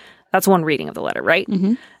 That's one reading of the letter, right?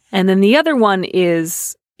 Mm-hmm. And then the other one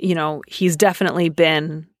is, he's definitely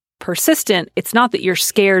been persistent. It's not that you're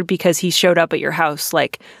scared because he showed up at your house,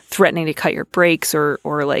 threatening to cut your brakes or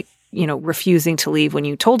refusing to leave when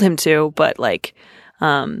you told him to, but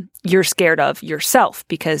you're scared of yourself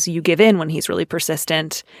because you give in when he's really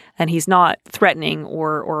persistent and he's not threatening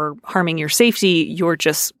or harming your safety. You're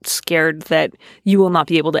just scared that you will not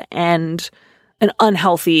be able to end an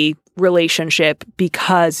unhealthy relationship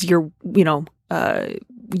because you're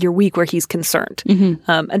weak where he's concerned.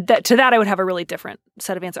 Mm-hmm. And to that, I would have a really different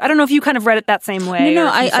set of answers. I don't know if you kind of read it that same way. No,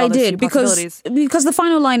 I did because the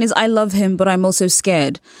final line is, I love him, but I'm also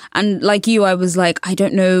scared. And like you, I was like, I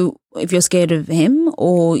don't know if you're scared of him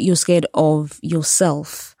or you're scared of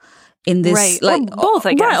yourself in this. Right. Or both,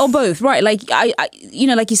 I guess. Right, or both. Right. Like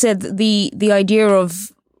like you said, the idea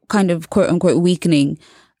of kind of quote unquote weakening,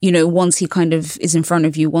 once he kind of is in front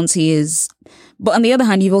of you, once he is. But on the other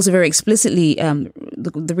hand, you've also very explicitly,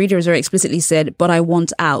 the reader has very explicitly said, but I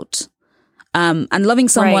want out. And loving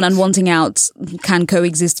someone and wanting out can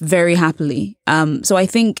coexist very happily. So I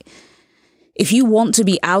think if you want to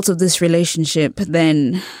be out of this relationship,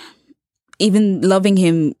 then even loving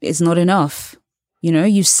him is not enough.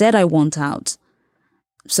 You said I want out.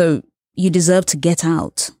 So you deserve to get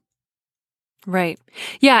out. Right.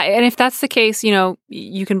 Yeah. And if that's the case,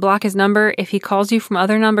 you can block his number. If he calls you from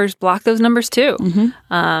other numbers, block those numbers too.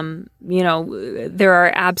 Mm-hmm. There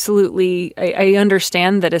are absolutely, I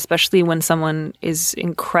understand that especially when someone is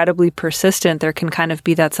incredibly persistent, there can kind of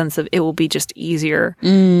be that sense of it will be just easier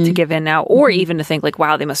to give in now, or even to think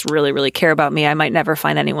wow, they must really, really care about me. I might never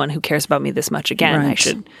find anyone who cares about me this much again. Right. I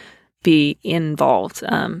should be involved.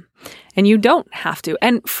 And you don't have to.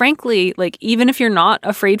 And frankly, even if you're not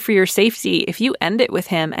afraid for your safety, if you end it with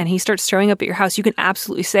him and he starts showing up at your house, you can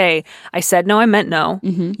absolutely say, I said no, I meant no.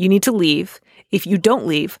 Mm-hmm. You need to leave. If you don't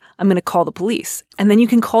leave, I'm going to call the police. And then you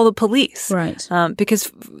can call the police. Right.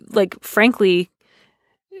 Because frankly,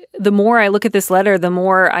 the more I look at this letter, the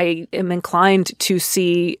more I am inclined to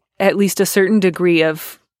see at least a certain degree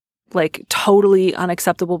of totally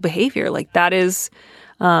unacceptable behavior. That is,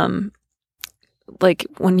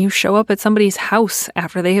 when you show up at somebody's house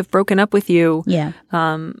after they have broken up with you. Yeah.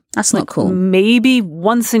 That's not cool. Maybe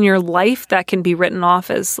once in your life that can be written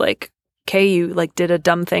off as okay, you did a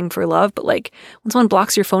dumb thing for love. But when someone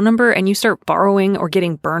blocks your phone number and you start borrowing or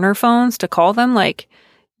getting burner phones to call them,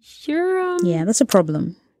 you're yeah, that's a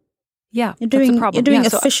problem. Yeah, that's a problem. You're doing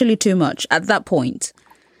so officially too much at that point.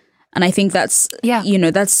 And I think that's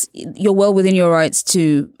you're well within your rights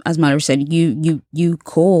to, as Mallory said, you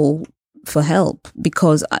call for help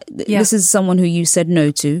because this is someone who you said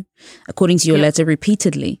no to, according to your letter,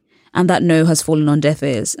 repeatedly. And that no has fallen on deaf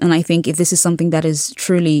ears. And I think if this is something that is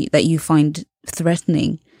truly that you find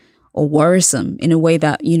threatening or worrisome in a way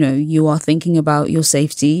that, you are thinking about your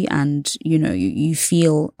safety and, you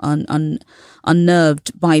feel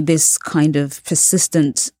unnerved by this kind of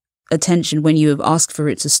persistent attention when you have asked for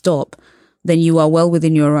it to stop, then you are well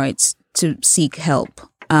within your rights to seek help.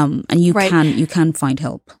 And you can find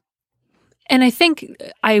help. And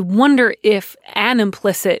I wonder if an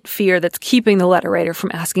implicit fear that's keeping the letter writer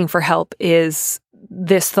from asking for help is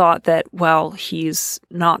this thought that, well, he's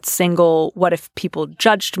not single. What if people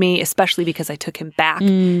judged me, especially because I took him back?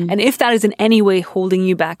 And if that is in any way holding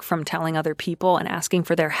you back from telling other people and asking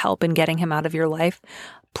for their help and getting him out of your life,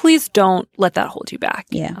 please don't let that hold you back.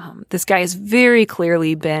 Yeah. This guy has very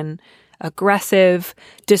clearly been aggressive,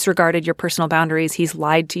 disregarded your personal boundaries. He's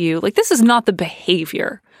lied to you. Like, this is not the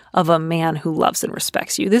behavior of a man who loves and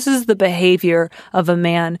respects you. This is the behavior of a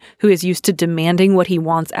man who is used to demanding what he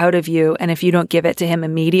wants out of you. And if you don't give it to him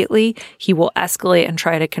immediately, he will escalate and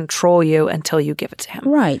try to control you until you give it to him.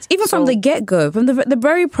 Right. Even from the get-go, from the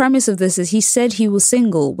very premise of this is he said he was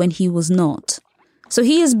single when he was not. So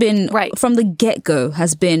he has been, from the get-go,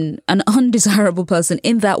 has been an undesirable person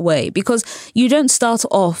in that way, because you don't start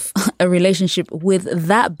off a relationship with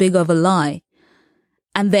that big of a lie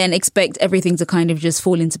and then expect everything to kind of just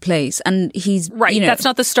fall into place. And he's that's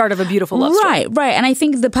not the start of a beautiful love story. Right. And I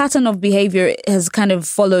think the pattern of behavior has kind of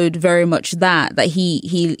followed very much that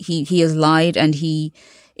he has lied, and he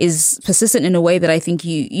is persistent in a way that I think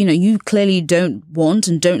you clearly don't want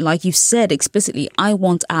and don't like. You've said explicitly, I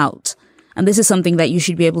want out. And this is something that you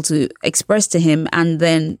should be able to express to him and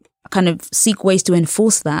then kind of seek ways to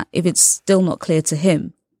enforce that if it's still not clear to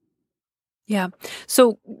him. Yeah.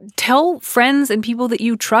 So tell friends and people that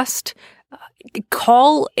you trust.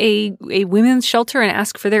 Call a women's shelter and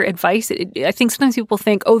ask for their advice. I think sometimes people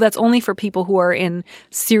think, oh, that's only for people who are in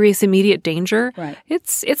serious immediate danger. Right.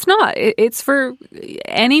 It's not. It's for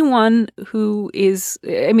anyone who is.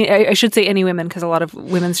 I mean, I should say any women, because a lot of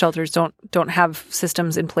women's shelters don't have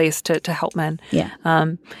systems in place to help men. Yeah.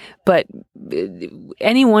 But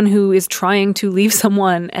anyone who is trying to leave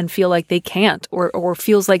someone and feel like they can't, or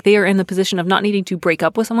feels like they are in the position of not needing to break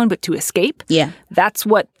up with someone but to escape. Yeah. That's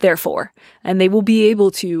what they're for. And they will be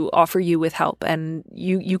able to offer you with help. And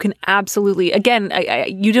you can absolutely, again,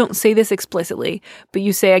 you don't say this explicitly, but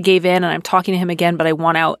you say, I gave in and I'm talking to him again, but I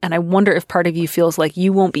want out. And I wonder if part of you feels like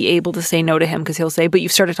you won't be able to say no to him because he'll say, but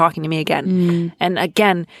you've started talking to me again. And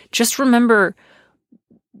again, just remember,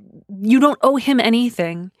 you don't owe him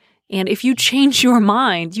anything. And if you change your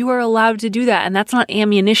mind, you are allowed to do that. And that's not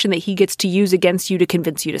ammunition that he gets to use against you to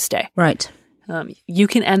convince you to stay. Right. You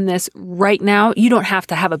can end this right now. You don't have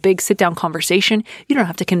to have a big sit-down conversation. You don't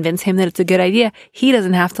have to convince him that it's a good idea. He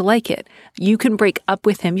doesn't have to like it. You can break up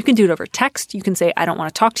with him. You can do it over text. You can say, I don't want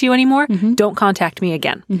to talk to you anymore. Don't contact me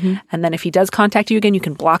again. And then if he does contact you again, you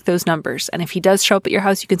can block those numbers. And if he does show up at your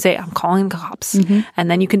house, you can say, I'm calling the cops. And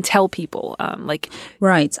then you can tell people.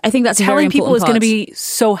 Right. I think that's a very important people is part. going to be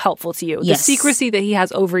so helpful to you. Yes. The secrecy that he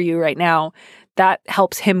has over you right now, that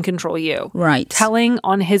helps him control you. Right. Telling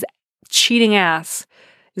on his cheating ass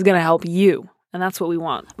is going to help you, and that's what we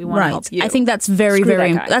want. We want to help you. I think that's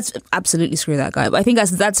that's absolutely screw that guy. But I think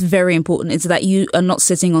that's very important. It's that you are not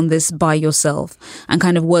sitting on this by yourself and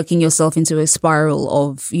kind of working yourself into a spiral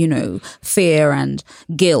of fear and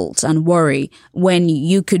guilt and worry when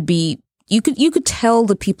you could be. You could tell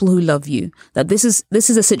the people who love you that this is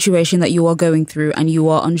a situation that you are going through and you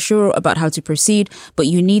are unsure about how to proceed, but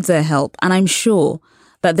you need their help. And I'm sure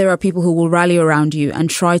that there are people who will rally around you and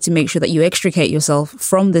try to make sure that you extricate yourself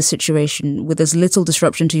from this situation with as little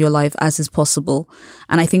disruption to your life as is possible.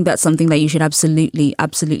 And I think that's something that you should absolutely,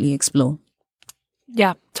 absolutely explore.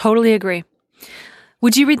 Yeah, totally agree.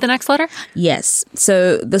 Would you read the next letter? Yes.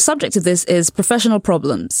 So the subject of this is professional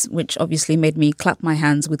problems, which obviously made me clap my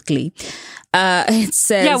hands with glee. It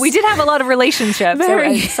says... Yeah, we did have a lot of relationships.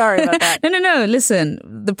 Sorry about that. No. Listen,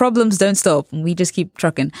 the problems don't stop. We just keep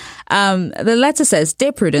trucking. The letter says,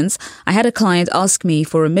 Dear Prudence, I had a client ask me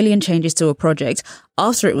for 1 million changes to a project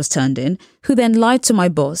after it was turned in, who then lied to my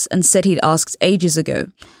boss and said he'd asked ages ago.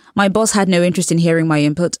 My boss had no interest in hearing my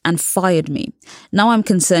input and fired me. Now I'm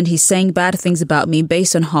concerned he's saying bad things about me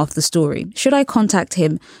based on half the story. Should I contact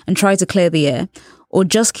him and try to clear the air, or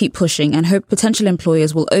just keep pushing and hope potential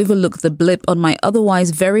employers will overlook the blip on my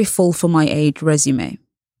otherwise very full for my age resume?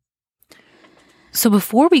 So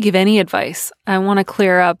before we give any advice, I want to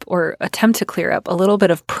clear up or attempt to clear up a little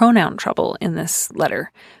bit of pronoun trouble in this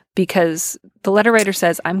letter, because the letter writer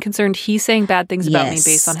says, I'm concerned he's saying bad things about me Yes.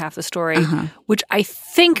 based on half the story, which I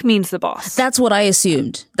think means the boss. That's what I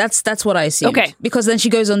assumed. That's what I assumed. Okay. Because then she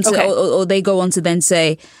goes on to, or they go on to then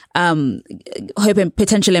say, hoping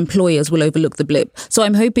potential employers will overlook the blip. So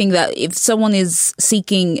I'm hoping that if someone is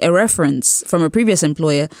seeking a reference from a previous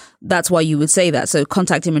employer, that's why you would say that. So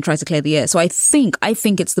contact him and try to clear the air. So I think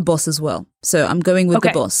it's the boss as well. So I'm going with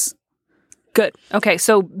the boss. Good. Okay.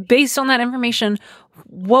 So based on that information,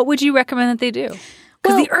 what would you recommend that they do?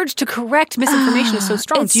 Because the urge to correct misinformation is so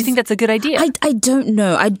strong. Do you think that's a good idea? I don't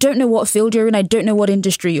know. I don't know what field you're in. I don't know what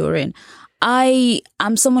industry you're in. I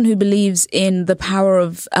am someone who believes in the power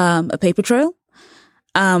of a paper trail.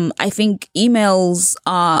 I think emails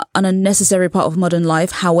are an unnecessary part of modern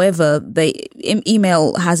life. However,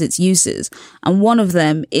 email has its uses. And one of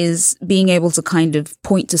them is being able to kind of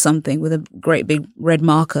point to something with a great big red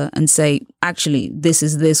marker and say, actually, this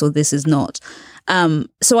is this or this is not.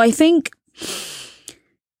 So I think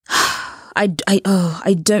I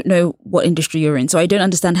don't know what industry you're in. So I don't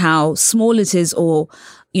understand how small it is or,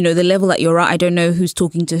 the level that you're at. I don't know who's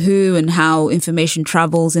talking to who and how information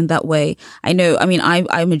travels in that way. I'm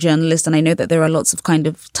a journalist, and I know that there are lots of kind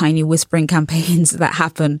of tiny whispering campaigns that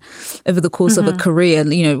happen over the course of a career.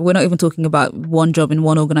 We're not even talking about one job in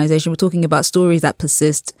one organization. We're talking about stories that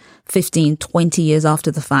persist 15, 20 years after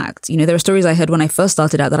the fact. There are stories I heard when I first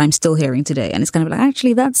started out that I'm still hearing today. And it's kind of like,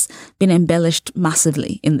 actually, that's been embellished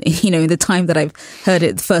massively in the time that I've heard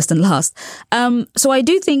it first and last. So I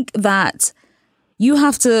do think that you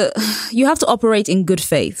have to operate in good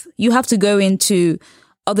faith. You have to go into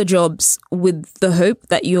other jobs with the hope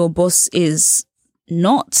that your boss is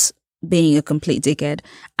not being a complete dickhead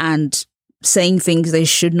and saying things they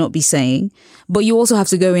should not be saying. But you also have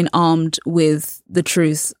to go in armed with the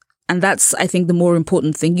truth. And that's, I think, the more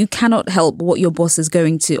important thing. You cannot help what your boss is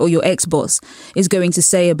going to, or your ex-boss is going to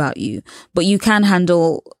say about you. But you can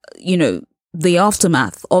handle, the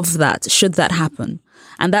aftermath of that, should that happen.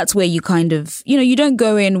 And that's where you kind of, you don't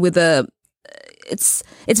go in with it's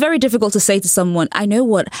very difficult to say to someone, I know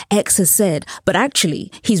what X has said, but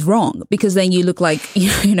actually he's wrong, because then you look like,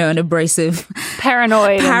 an abrasive,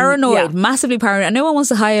 paranoid, massively paranoid. No one wants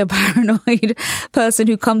to hire a paranoid person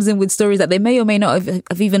who comes in with stories that they may or may not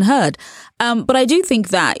have even heard. But I do think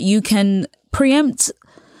that you can preempt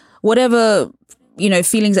whatever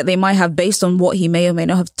feelings that they might have based on what he may or may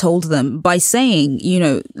not have told them by saying,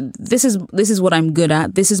 this is what I'm good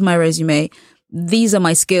at. This is my resume. These are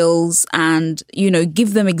my skills, and,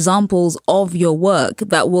 give them examples of your work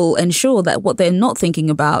that will ensure that what they're not thinking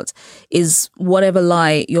about is whatever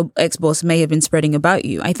lie your ex-boss may have been spreading about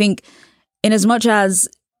you. I think in as much as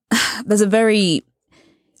there's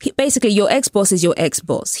basically your ex-boss is your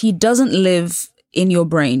ex-boss. He doesn't live in your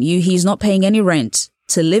brain. He's not paying any rent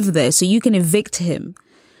to live there, so you can evict him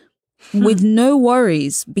with no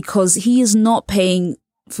worries, because he is not paying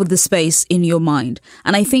for the space in your mind.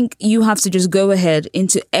 And I think you have to just go ahead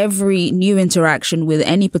into every new interaction with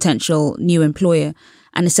any potential new employer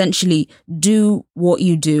and essentially do what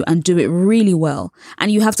you do and do it really well.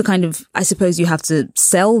 And you have to kind of, I suppose you have to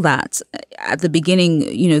sell that at the beginning,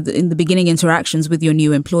 in the beginning interactions with your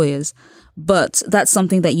new employers. But that's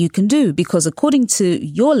something that you can do, because according to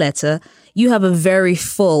your letter, you have a very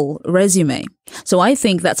full resume. So I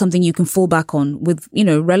think that's something you can fall back on with,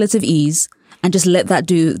 relative ease, and just let that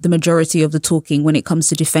do the majority of the talking when it comes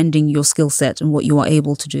to defending your skill set and what you are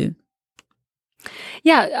able to do.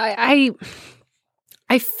 Yeah,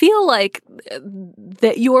 I feel like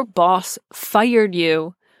that your boss fired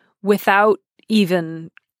you without even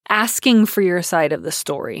asking for your side of the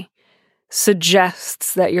story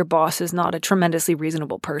suggests that your boss is not a tremendously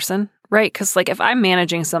reasonable person, right? Because if I'm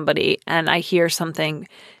managing somebody and I hear something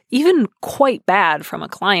even quite bad from a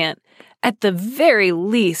client, at the very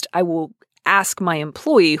least, I will ask my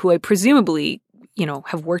employee, who I presumably,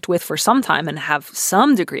 have worked with for some time and have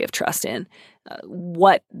some degree of trust in,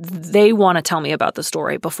 what they want to tell me about the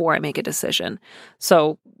story before I make a decision.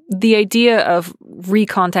 So the idea of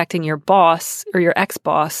recontacting your boss or your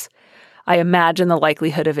ex-boss, I imagine the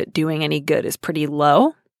likelihood of it doing any good is pretty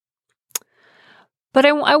low. But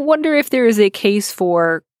I wonder if there is a case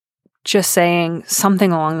for just saying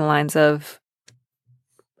something along the lines of,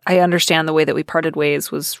 I understand the way that we parted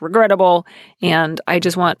ways was regrettable, and I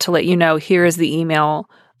just want to let you know, here is the email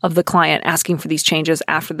of the client asking for these changes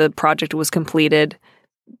after the project was completed.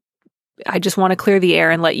 I just want to clear the air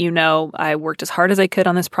and let you know I worked as hard as I could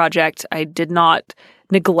on this project. I did not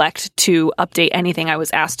neglect to update anything I was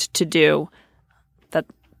asked to do. That,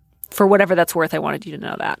 for whatever that's worth, I wanted you to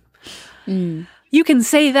know that. You can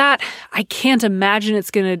say that. I can't imagine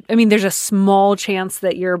it's going to... there's a small chance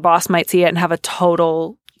that your boss might see it and have a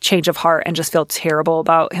total change of heart and just feel terrible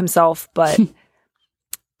about himself, but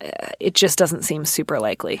it just doesn't seem super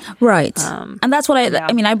likely. Right. And that's what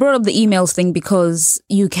I mean, I brought up the emails thing because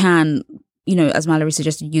you can, as Mallory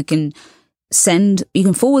suggested, you can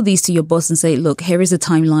forward these to your boss and say, look, here is a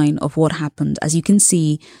timeline of what happened. As you can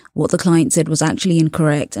see, what the client said was actually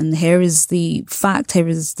incorrect. And here is the fact, here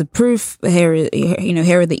is the proof, here are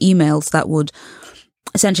the emails that would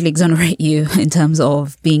essentially exonerate you in terms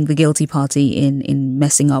of being the guilty party in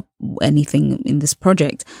messing up anything in this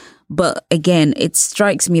project. But again, it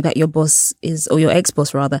strikes me that your boss or your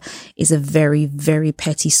ex-boss rather, is a very, very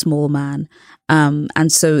petty small man.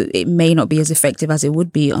 And so it may not be as effective as it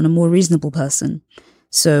would be on a more reasonable person.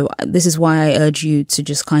 So this is why I urge you to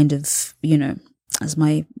just kind of, as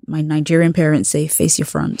my Nigerian parents say, face your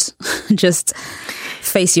front. Just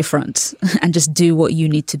face your front and just do what you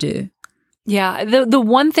need to do. Yeah. The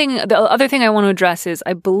other thing I want to address is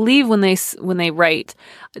I believe when they write,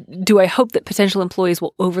 do I hope that potential employees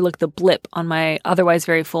will overlook the blip on my otherwise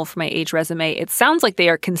very full for my age resume? It sounds like they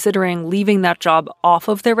are considering leaving that job off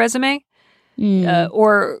of their resume.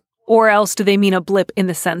 Or else do they mean a blip in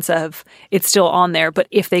the sense of it's still on there, but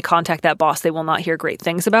if they contact that boss, they will not hear great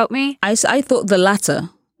things about me? I thought the latter.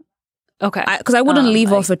 Okay. Because I wouldn't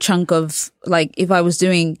leave off a chunk of, if I was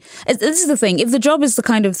doing... This is the thing. If the job is the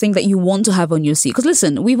kind of thing that you want to have on your CV... Because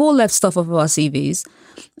listen, we've all left stuff off of our CVs.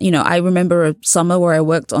 I remember a summer where I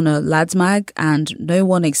worked on a lads mag and no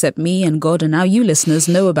one except me and God and now you listeners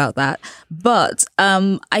know about that. But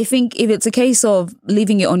I think if it's a case of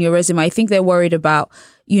leaving it on your resume, I think they're worried about,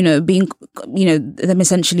 being, them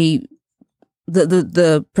essentially,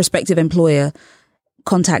 the prospective employer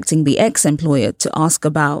contacting the ex-employer to ask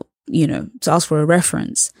about, to ask for a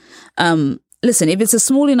reference. Listen, if it's a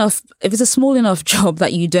small enough job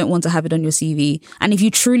that you don't want to have it on your CV, and if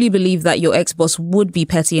you truly believe that your ex-boss would be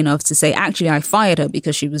petty enough to say, actually, I fired her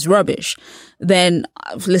because she was rubbish, then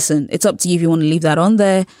listen, it's up to you if you want to leave that on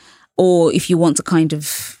there, or if you want to kind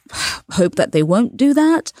of hope that they won't do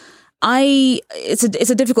that. It's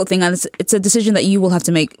a difficult thing, and it's a decision that you will have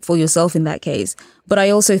to make for yourself in that case. But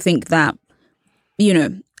I also think that,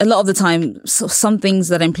 a lot of the time, some things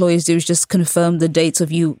that employers do is just confirm the dates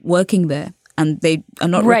of you working there. And they are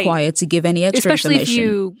not required to give any extra information. Especially if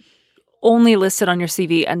you only list it on your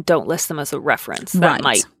CV and don't list them as a reference. That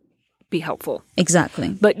might be helpful. Exactly.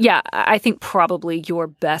 But yeah, I think probably your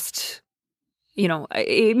best,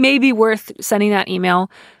 it may be worth sending that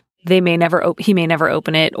email. He may never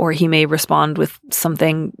open it, or he may respond with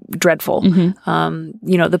something dreadful.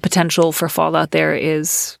 Mm-hmm. The potential for fallout there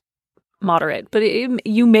is moderate. But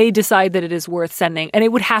you may decide that it is worth sending. And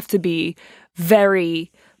it would have to be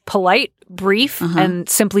very polite, brief, and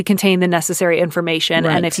simply contain the necessary information.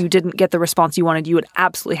 Right. And if you didn't get the response you wanted, you would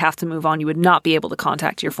absolutely have to move on. You would not be able to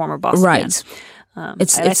contact your former boss again.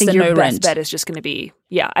 I think your best bet is just going to be,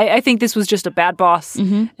 I think this was just a bad boss.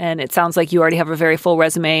 Mm-hmm. And it sounds like you already have a very full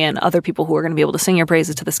resume and other people who are going to be able to sing your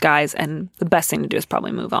praises to the skies. And the best thing to do is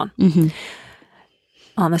probably move on. Mm-hmm.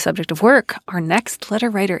 On the subject of work, our next letter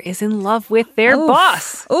writer is in love with their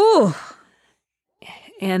boss. Ooh.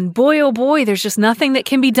 And boy, oh boy, there's just nothing that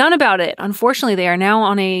can be done about it. Unfortunately, they are now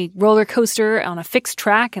on a roller coaster on a fixed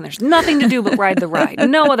track, and there's nothing to do but ride the ride.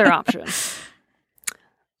 No other option.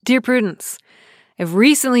 Dear Prudence, I've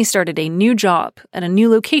recently started a new job at a new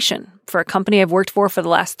location for a company I've worked for the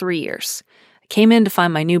last 3 years. I came in to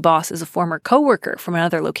find my new boss is a former coworker from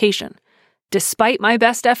another location. Despite my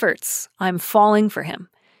best efforts, I'm falling for him.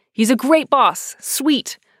 He's a great boss,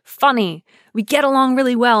 sweet, funny. We get along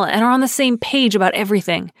really well and are on the same page about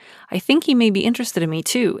everything. I think he may be interested in me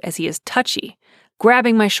too, as he is touchy,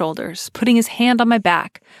 grabbing my shoulders, putting his hand on my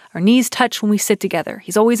back. Our knees touch when we sit together.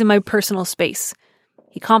 He's always in my personal space.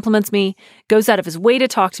 He compliments me, goes out of his way to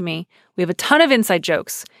talk to me. We have a ton of inside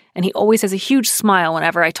jokes, and he always has a huge smile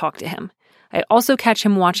whenever I talk to him. I also catch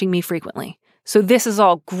him watching me frequently. So this is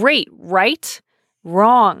all great, right?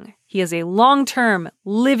 Wrong. He is a long-term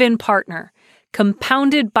live-in partner,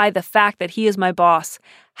 compounded by the fact that he is my boss.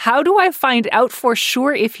 How do I find out for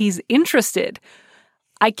sure if he's interested?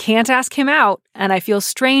 I can't ask him out, and I feel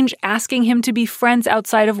strange asking him to be friends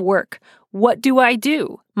outside of work. What do I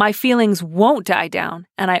do? My feelings won't die down,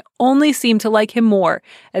 and I only seem to like him more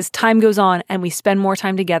as time goes on and we spend more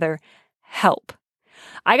time together. Help.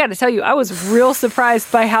 I got to tell you, I was real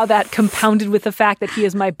surprised by how that compounded with the fact that he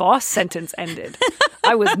is my boss sentence ended.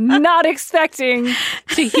 I was not expecting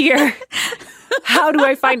to hear, how do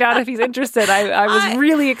I find out if he's interested? I was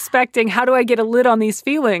really expecting, how do I get a lid on these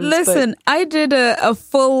feelings? Listen, I did a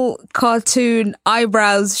full cartoon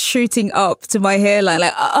eyebrows shooting up to my hairline.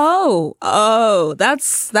 Like,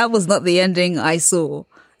 that was not the ending I saw.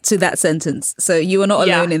 to that sentence. So you are not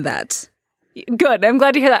alone in that. Good. I'm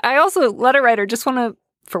glad to hear that. I also, letter writer, just want to,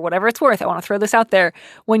 for whatever it's worth, I want to throw this out there.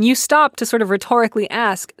 When you stop to sort of rhetorically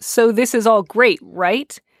ask, so this is all great,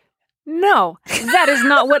 right? No, that is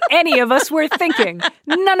not what any of us were thinking.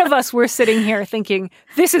 None of us were sitting here thinking,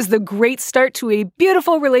 this is the great start to a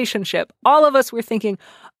beautiful relationship. All of us were thinking,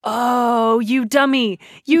 oh, you dummy,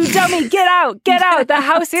 get out, the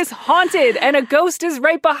house is haunted and a ghost is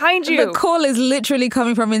right behind you. The call is literally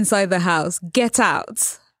coming from inside the house. Get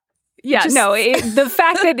out. Yeah, the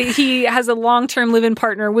fact that he has a long-term live-in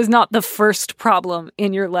partner was not the first problem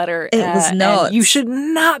in your letter. It was not. And you should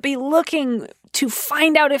not be looking to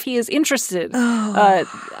find out if he is interested.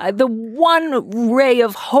 The one ray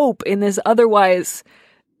of hope in this otherwise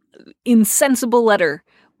insensible letter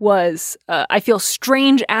was, I feel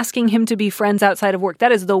strange asking him to be friends outside of work.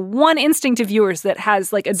 That is the one instinct of yours that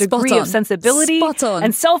has like a degree of sensibility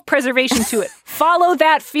and self-preservation to it. Follow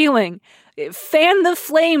that feeling. Fan the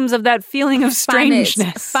flames of that feeling of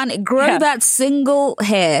strangeness. Fan it. Grow that single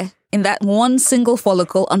hair in that one single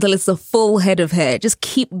follicle until it's a full head of hair. Just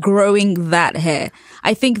keep growing that hair.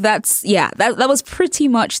 I think that was pretty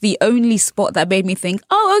much the only spot that made me think,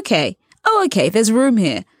 oh, okay, there's room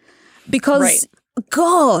here. Because,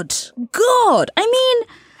 God, I mean,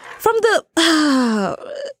 from the...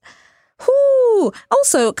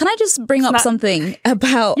 Also, can I just bring up something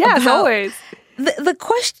about... Yes, always. The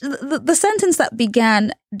question, the sentence that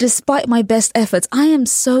began, despite my best efforts, I am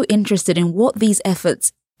so interested in what these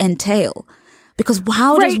efforts entail. Because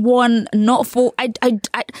how does one not fall? I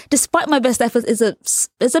despite my best efforts is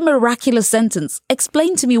a miraculous sentence.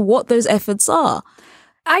 Explain to me what those efforts are.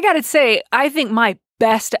 I gotta say, I think my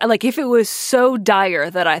best, like if it was so dire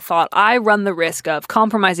that I thought I run the risk of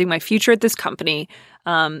compromising my future at this company,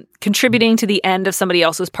 contributing to the end of somebody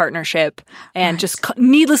else's partnership, and just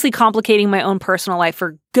needlessly complicating my own personal life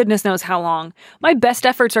for goodness knows how long, my best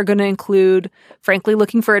efforts are going to include, frankly,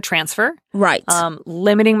 looking for a transfer. Right.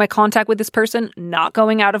 Limiting my contact with this person, not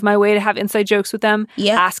going out of my way to have inside jokes with them,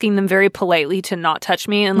 asking them very politely to not touch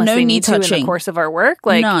me unless they need to in the course of our work.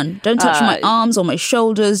 Like none. Don't touch my arms or my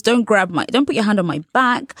shoulders. Don't don't put your hand on my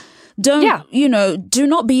back. Don't, do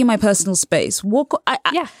not be in my personal space.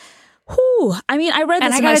 I mean, I read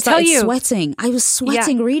this and I started sweating. I was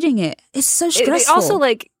sweating reading it. It's so stressful. Also,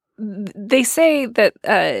 they say that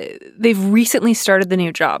they've recently started the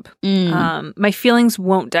new job. My feelings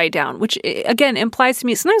won't die down, which again implies to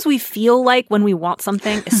me sometimes we feel like when we want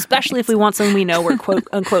something, especially if we want something we know we're quote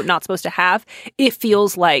unquote not supposed to have, it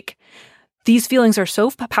feels like these feelings are so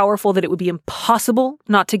powerful that it would be impossible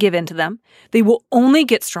not to give in to them. They will only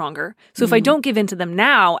get stronger. So if I don't give in to them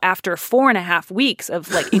now, after 4.5 weeks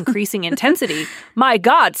of increasing intensity, my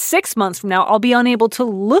God, 6 months from now, I'll be unable to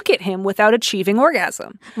look at him without achieving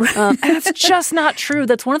orgasm. And that's just not true.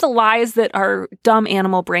 That's one of the lies that our dumb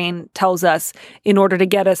animal brain tells us in order to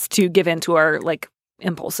get us to give in to our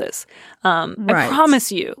impulses. I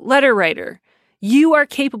promise you, letter writer, you are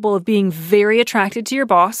capable of being very attracted to your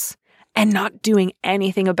boss and not doing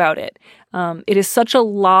anything about it. It is such a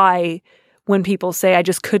lie when people say, I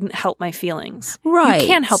just couldn't help my feelings. Right. You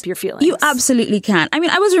can help your feelings. You absolutely can. I mean,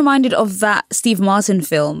 I was reminded of that Steve Martin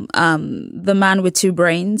film, The Man with Two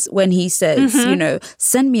Brains, when he says,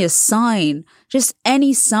 send me a sign. Just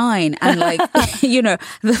any sign. And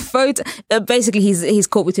the photo, basically he's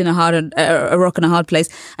caught between a rock and a hard place.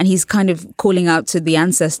 And he's kind of calling out to the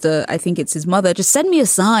ancestor, I think it's his mother, just send me a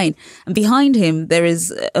sign. And behind him, there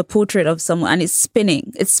is a portrait of someone and it's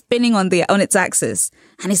spinning. It's spinning on its axis.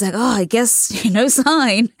 And he's like, oh, I guess, no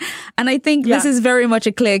sign. And I think this is very much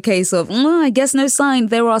a clear case of, I guess no sign.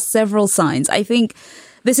 There are several signs. I think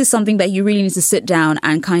this is something that you really need to sit down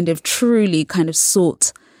and kind of truly kind of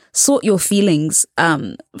sort your feelings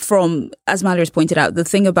from, as Mallory's pointed out, the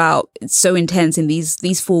thing about it's so intense in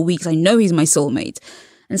these 4 weeks. I know he's my soulmate.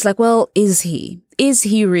 And it's like, well, is he? Is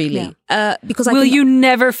he really? Yeah. Because will you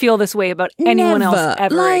never feel this way about anyone else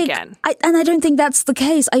ever again? And I don't think that's the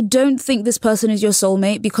case. I don't think this person is your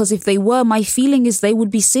soulmate, because if they were, my feeling is they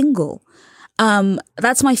would be single.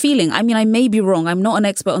 That's my feeling. I mean, I may be wrong. I'm not an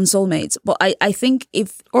expert on soulmates, but I think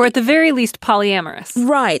if... Or at the very least, polyamorous.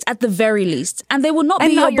 Right, at the very least. And they will not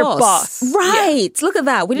be not your boss. Right, look at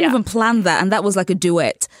that. We didn't even plan that, and that was like a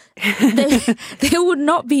duet. They would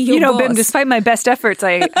not be your boss. Bim, despite my best efforts,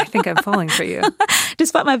 I think I'm falling for you.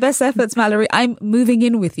 Despite my best efforts, Mallory, I'm moving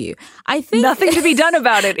in with you. I think... Nothing to be done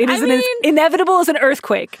about it. It is inevitable as an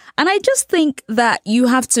earthquake. And I just think that you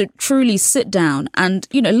have to truly sit down and,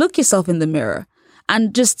 look yourself in the mirror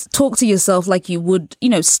and just talk to yourself like you would,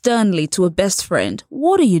 sternly to a best friend.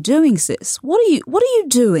 What are you doing, sis? What are you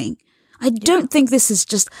doing? I don't think this is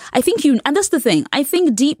just, I think and that's the thing. I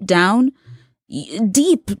think deep down,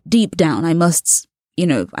 I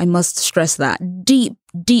must stress that deep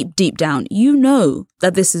down, you know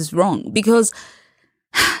that this is wrong because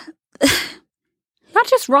not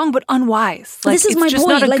just wrong, but unwise. Like, this is my just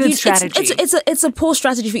point. Not a good strategy. It's a poor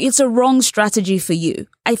strategy for you. It's a wrong strategy for you.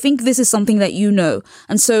 I think this is something that you know.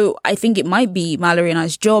 And so I think it might be Mallory and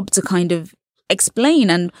I's job to kind of explain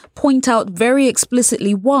and point out very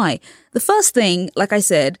explicitly why. The first thing, like I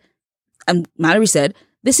said, and Mallory said,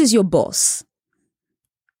 this is your boss.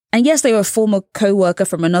 And yes, they were a former co-worker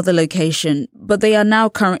from another location, but they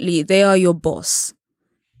are your boss.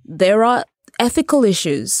 There are ethical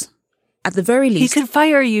issues. At the very least, he could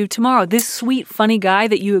fire you tomorrow. This sweet, funny guy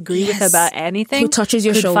that you agree with about anything, who touches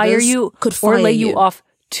your could shoulders, fire you, could fire or lay you you off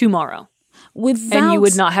tomorrow, and you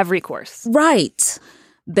would not have recourse. Right.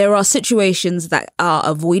 There are situations that are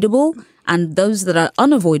avoidable and those that are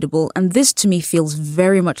unavoidable, and this to me feels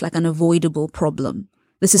very much like an avoidable problem.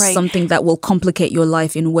 This is something that will complicate your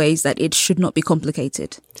life in ways that it should not be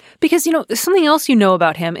complicated. Because, something else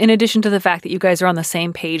about him, in addition to the fact that you guys are on the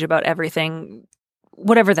same page about everything,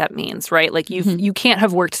 whatever that means, right? Like you can't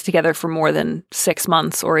have worked together for more than 6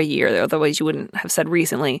 months or a year, otherwise you wouldn't have said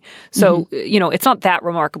recently. So, it's not that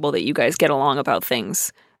remarkable that you guys get along about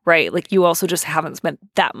things, right? Like you also just haven't spent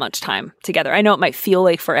that much time together. I know it might feel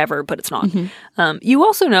like forever, but it's not. You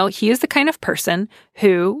also know he is the kind of person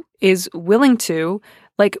who is willing to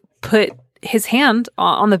put his hand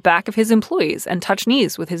on the back of his employees and touch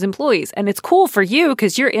knees with his employees. And it's cool for you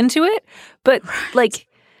because you're into it, but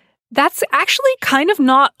that's actually kind of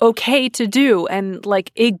not okay to do. And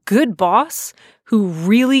a good boss who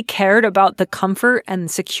really cared about the comfort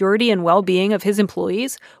and security and well-being of his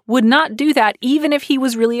employees would not do that even if he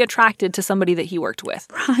was really attracted to somebody that he worked with.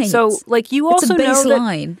 Right. So you also know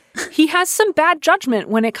that he has some bad judgment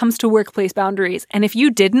when it comes to workplace boundaries. And if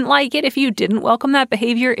you didn't like it, if you didn't welcome that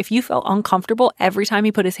behavior, if you felt uncomfortable every time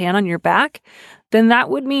he put his hand on your back, then that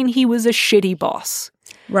would mean he was a shitty boss.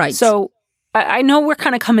 Right. So I know we're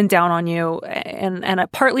kind of coming down on you,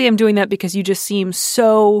 and partly I'm doing that because you just seem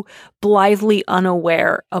so blithely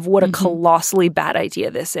unaware of what a colossally bad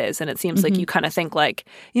idea this is. And it seems like you kind of think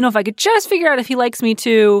if I could just figure out if he likes me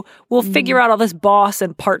too, we'll figure out all this boss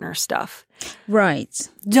and partner stuff. Right.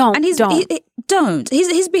 Don't.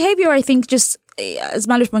 His behavior, I think, just, as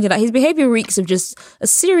Mallory pointed out, his behavior reeks of just a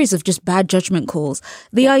series of just bad judgment calls.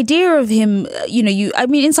 The idea of him,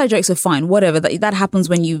 inside jokes are fine, whatever. That happens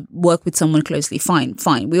when you work with someone closely. Fine.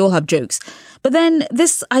 We all have jokes. But then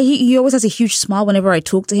he always has a huge smile whenever I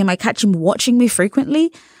talk to him. I catch him watching me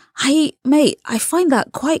frequently. I find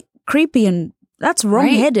that quite creepy, and that's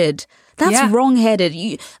wrong-headed. That's wrong-headed.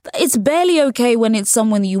 It's barely okay when it's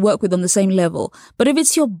someone you work with on the same level. But if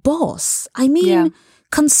it's your boss,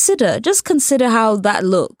 consider how that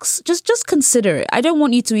looks. Just consider it. I don't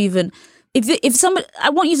want you to even, I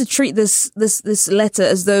want you to treat this letter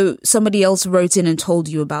as though somebody else wrote in and told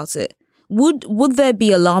you about it. Would there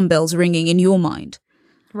be alarm bells ringing in your mind?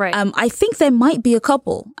 Right. I think there might be a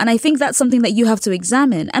couple, and I think that's something that you have to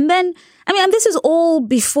examine. And then, and this is all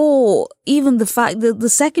before even the fact that the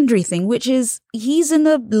secondary thing, which is he's in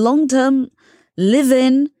a long-term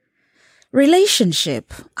live-in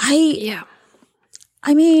relationship.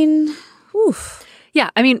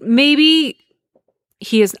 Maybe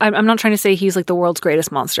he is. I'm not trying to say he's the world's greatest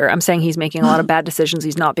monster. I'm saying he's making a lot of bad decisions.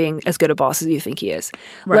 He's not being as good a boss as you think he is.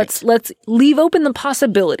 Right. Let's leave open the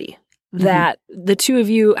possibility that the two of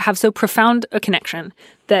you have so profound a connection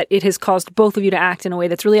that it has caused both of you to act in a way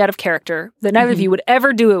that's really out of character, that neither of you would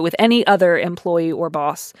ever do it with any other employee or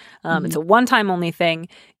boss. It's a one-time only thing.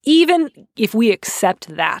 Even if we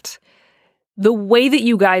accept that, the way that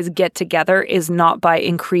you guys get together is not by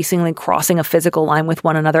increasingly crossing a physical line with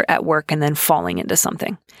one another at work and then falling into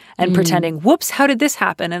something and pretending, whoops, how did this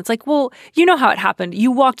happen? And it's well, you know how it happened.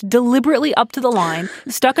 You walked deliberately up to the line,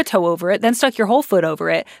 stuck a toe over it, then stuck your whole foot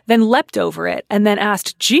over it, then leapt over it, and then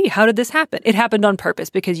asked, gee, how did this happen? It happened on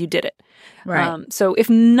purpose because you did it. Right. So if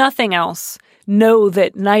nothing else, know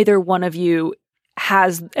that neither one of you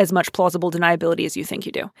has as much plausible deniability as you think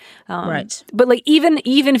you do. Right. But even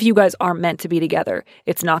if you guys are meant to be together,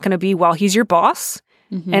 it's not going to be while he's your boss,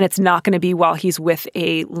 and it's not going to be while he's with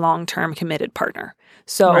a long-term committed partner.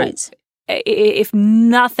 So if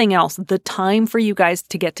nothing else, the time for you guys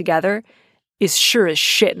to get together is sure as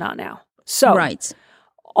shit not now. So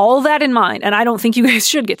all that in mind, and I don't think you guys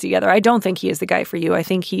should get together. I don't think he is the guy for you. I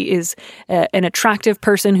think he is an attractive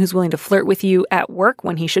person who's willing to flirt with you at work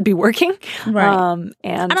when he should be working. Right.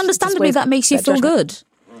 And understandably, that makes you feel good,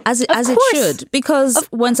 as it should. Because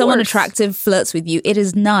when someone attractive flirts with you, it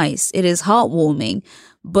is nice. It is heartwarming.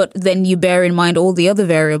 but then you bear in mind all the other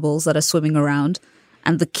variables that are swimming around.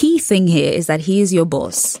 And the key thing here is that he is your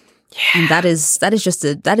boss. Yeah. And that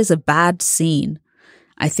is a bad scene.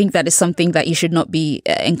 I think that is something that you should not be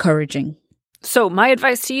encouraging. So my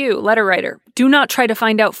advice to you, letter writer, do not try to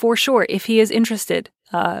find out for sure if he is interested.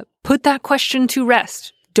 Put that question to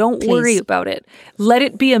rest. Don't worry about it. Let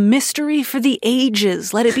it be a mystery for the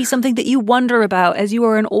ages. Let it be something that you wonder about as you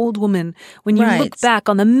are an old woman when you look back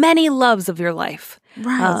on the many loves of your life.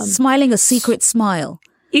 Right. Smiling a secret smile.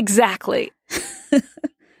 Exactly.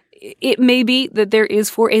 It may be that there is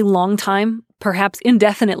for a long time, perhaps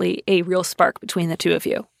indefinitely, a real spark between the two of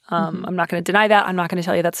you. I'm not going to deny that. I'm not going to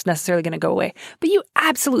tell you that's necessarily going to go away. But you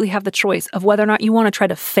absolutely have the choice of whether or not you want to try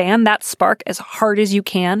to fan that spark as hard as you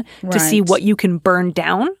can to see what you can burn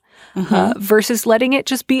down versus letting it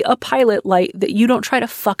just be a pilot light that you don't try to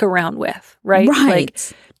fuck around with, right? Like,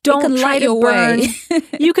 don't try to burn.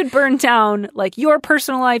 You could burn down like your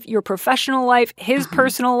personal life, your professional life, his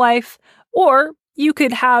personal life, or you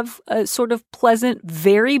could have a sort of pleasant,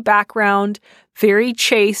 very background, very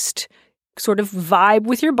chaste sort of vibe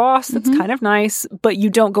with your boss that's kind of nice, but you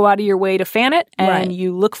don't go out of your way to fan it, and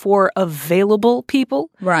you look for available people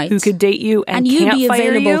who could date you and you can't be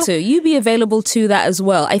fire available to. You be available to that as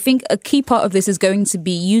well. I think a key part of this is going to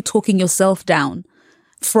be you talking yourself down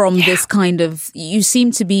from this kind of, you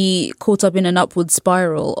seem to be caught up in an upward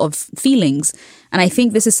spiral of feelings. And I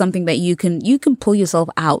think this is something that you can pull yourself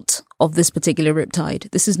out of this particular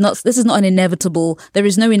riptide. This is not an inevitable, there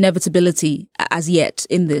is no inevitability as yet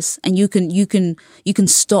in this. And you can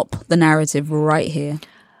stop the narrative right here.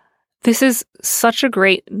 This is such a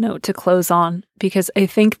great note to close on, because I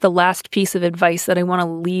think the last piece of advice that I want to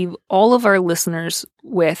leave all of our listeners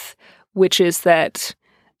with, which is that,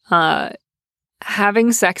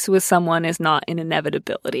 having sex with someone is not an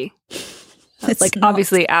inevitability. Like not.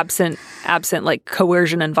 Obviously absent like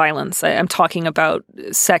coercion and violence. I'm talking about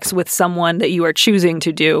sex with someone that you are choosing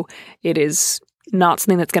to do. It is not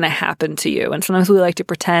something that's going to happen to you. And sometimes we like to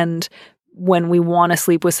pretend when we want to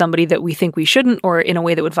sleep with somebody that we think we shouldn't, or in a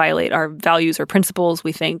way that would violate our values or principles.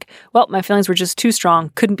 We think, well, my feelings were just too strong,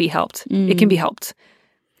 couldn't be helped. It can be helped.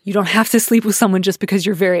 You don't have to sleep with someone just because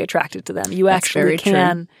you're very attracted to them. You actually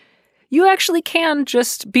can. You actually can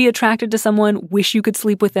just be attracted to someone, wish you could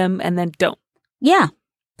sleep with them, and then don't. Yeah.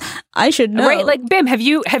 I should know. Right? Like, Bim, have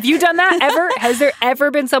you done that ever? Has there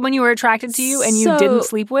ever been someone you were attracted to you and you didn't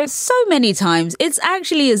sleep with? So many times. It's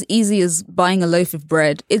actually as easy as buying a loaf of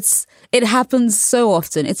bread. It happens so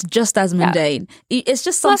often. It's just as mundane. It's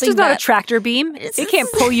just something Lust is not a tractor beam. It can't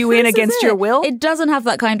pull you in against your will. It doesn't have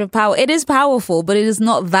that kind of power. It is powerful, but it is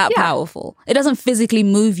not that powerful. It doesn't physically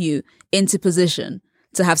move you into position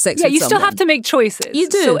to have sex with someone. Yeah, you still have to make choices. You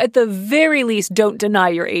do. So at the very least, don't deny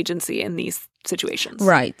your agency in these situations.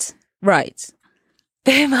 Right.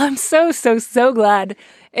 Bim, I'm so glad,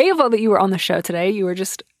 A, of all, that you were on the show today. You were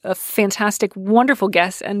just a fantastic, wonderful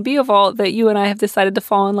guest. And B, of all, that you and I have decided to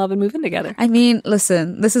fall in love and move in together. I mean,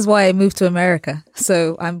 listen, this is why I moved to America.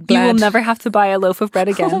 So I'm glad. You will never have to buy a loaf of bread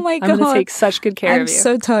again. Oh my God. I'm going to take such good care of you. I'm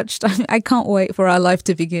so touched. I can't wait for our life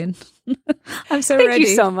to begin. I'm so ready. Thank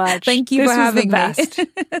you so much. Thank you for having me. Best.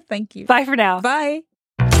 Thank you. Bye for now. Bye.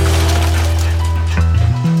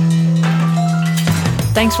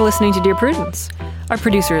 Thanks for listening to Dear Prudence. Our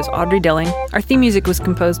producer is Audrey Dilling. Our theme music was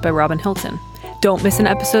composed by Robin Hilton. Don't miss an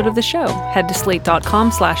episode of the show. Head to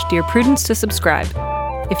slate.com/Dear Prudence to subscribe.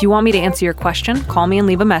 If you want me to answer your question, call me and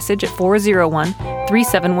leave a message at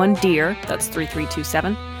 401-371-DEAR, that's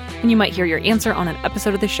 3327, and you might hear your answer on an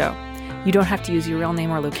episode of the show. You don't have to use your real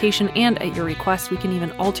name or location, and at your request, we can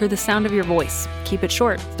even alter the sound of your voice. Keep it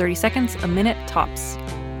short, 30 seconds, a minute, tops.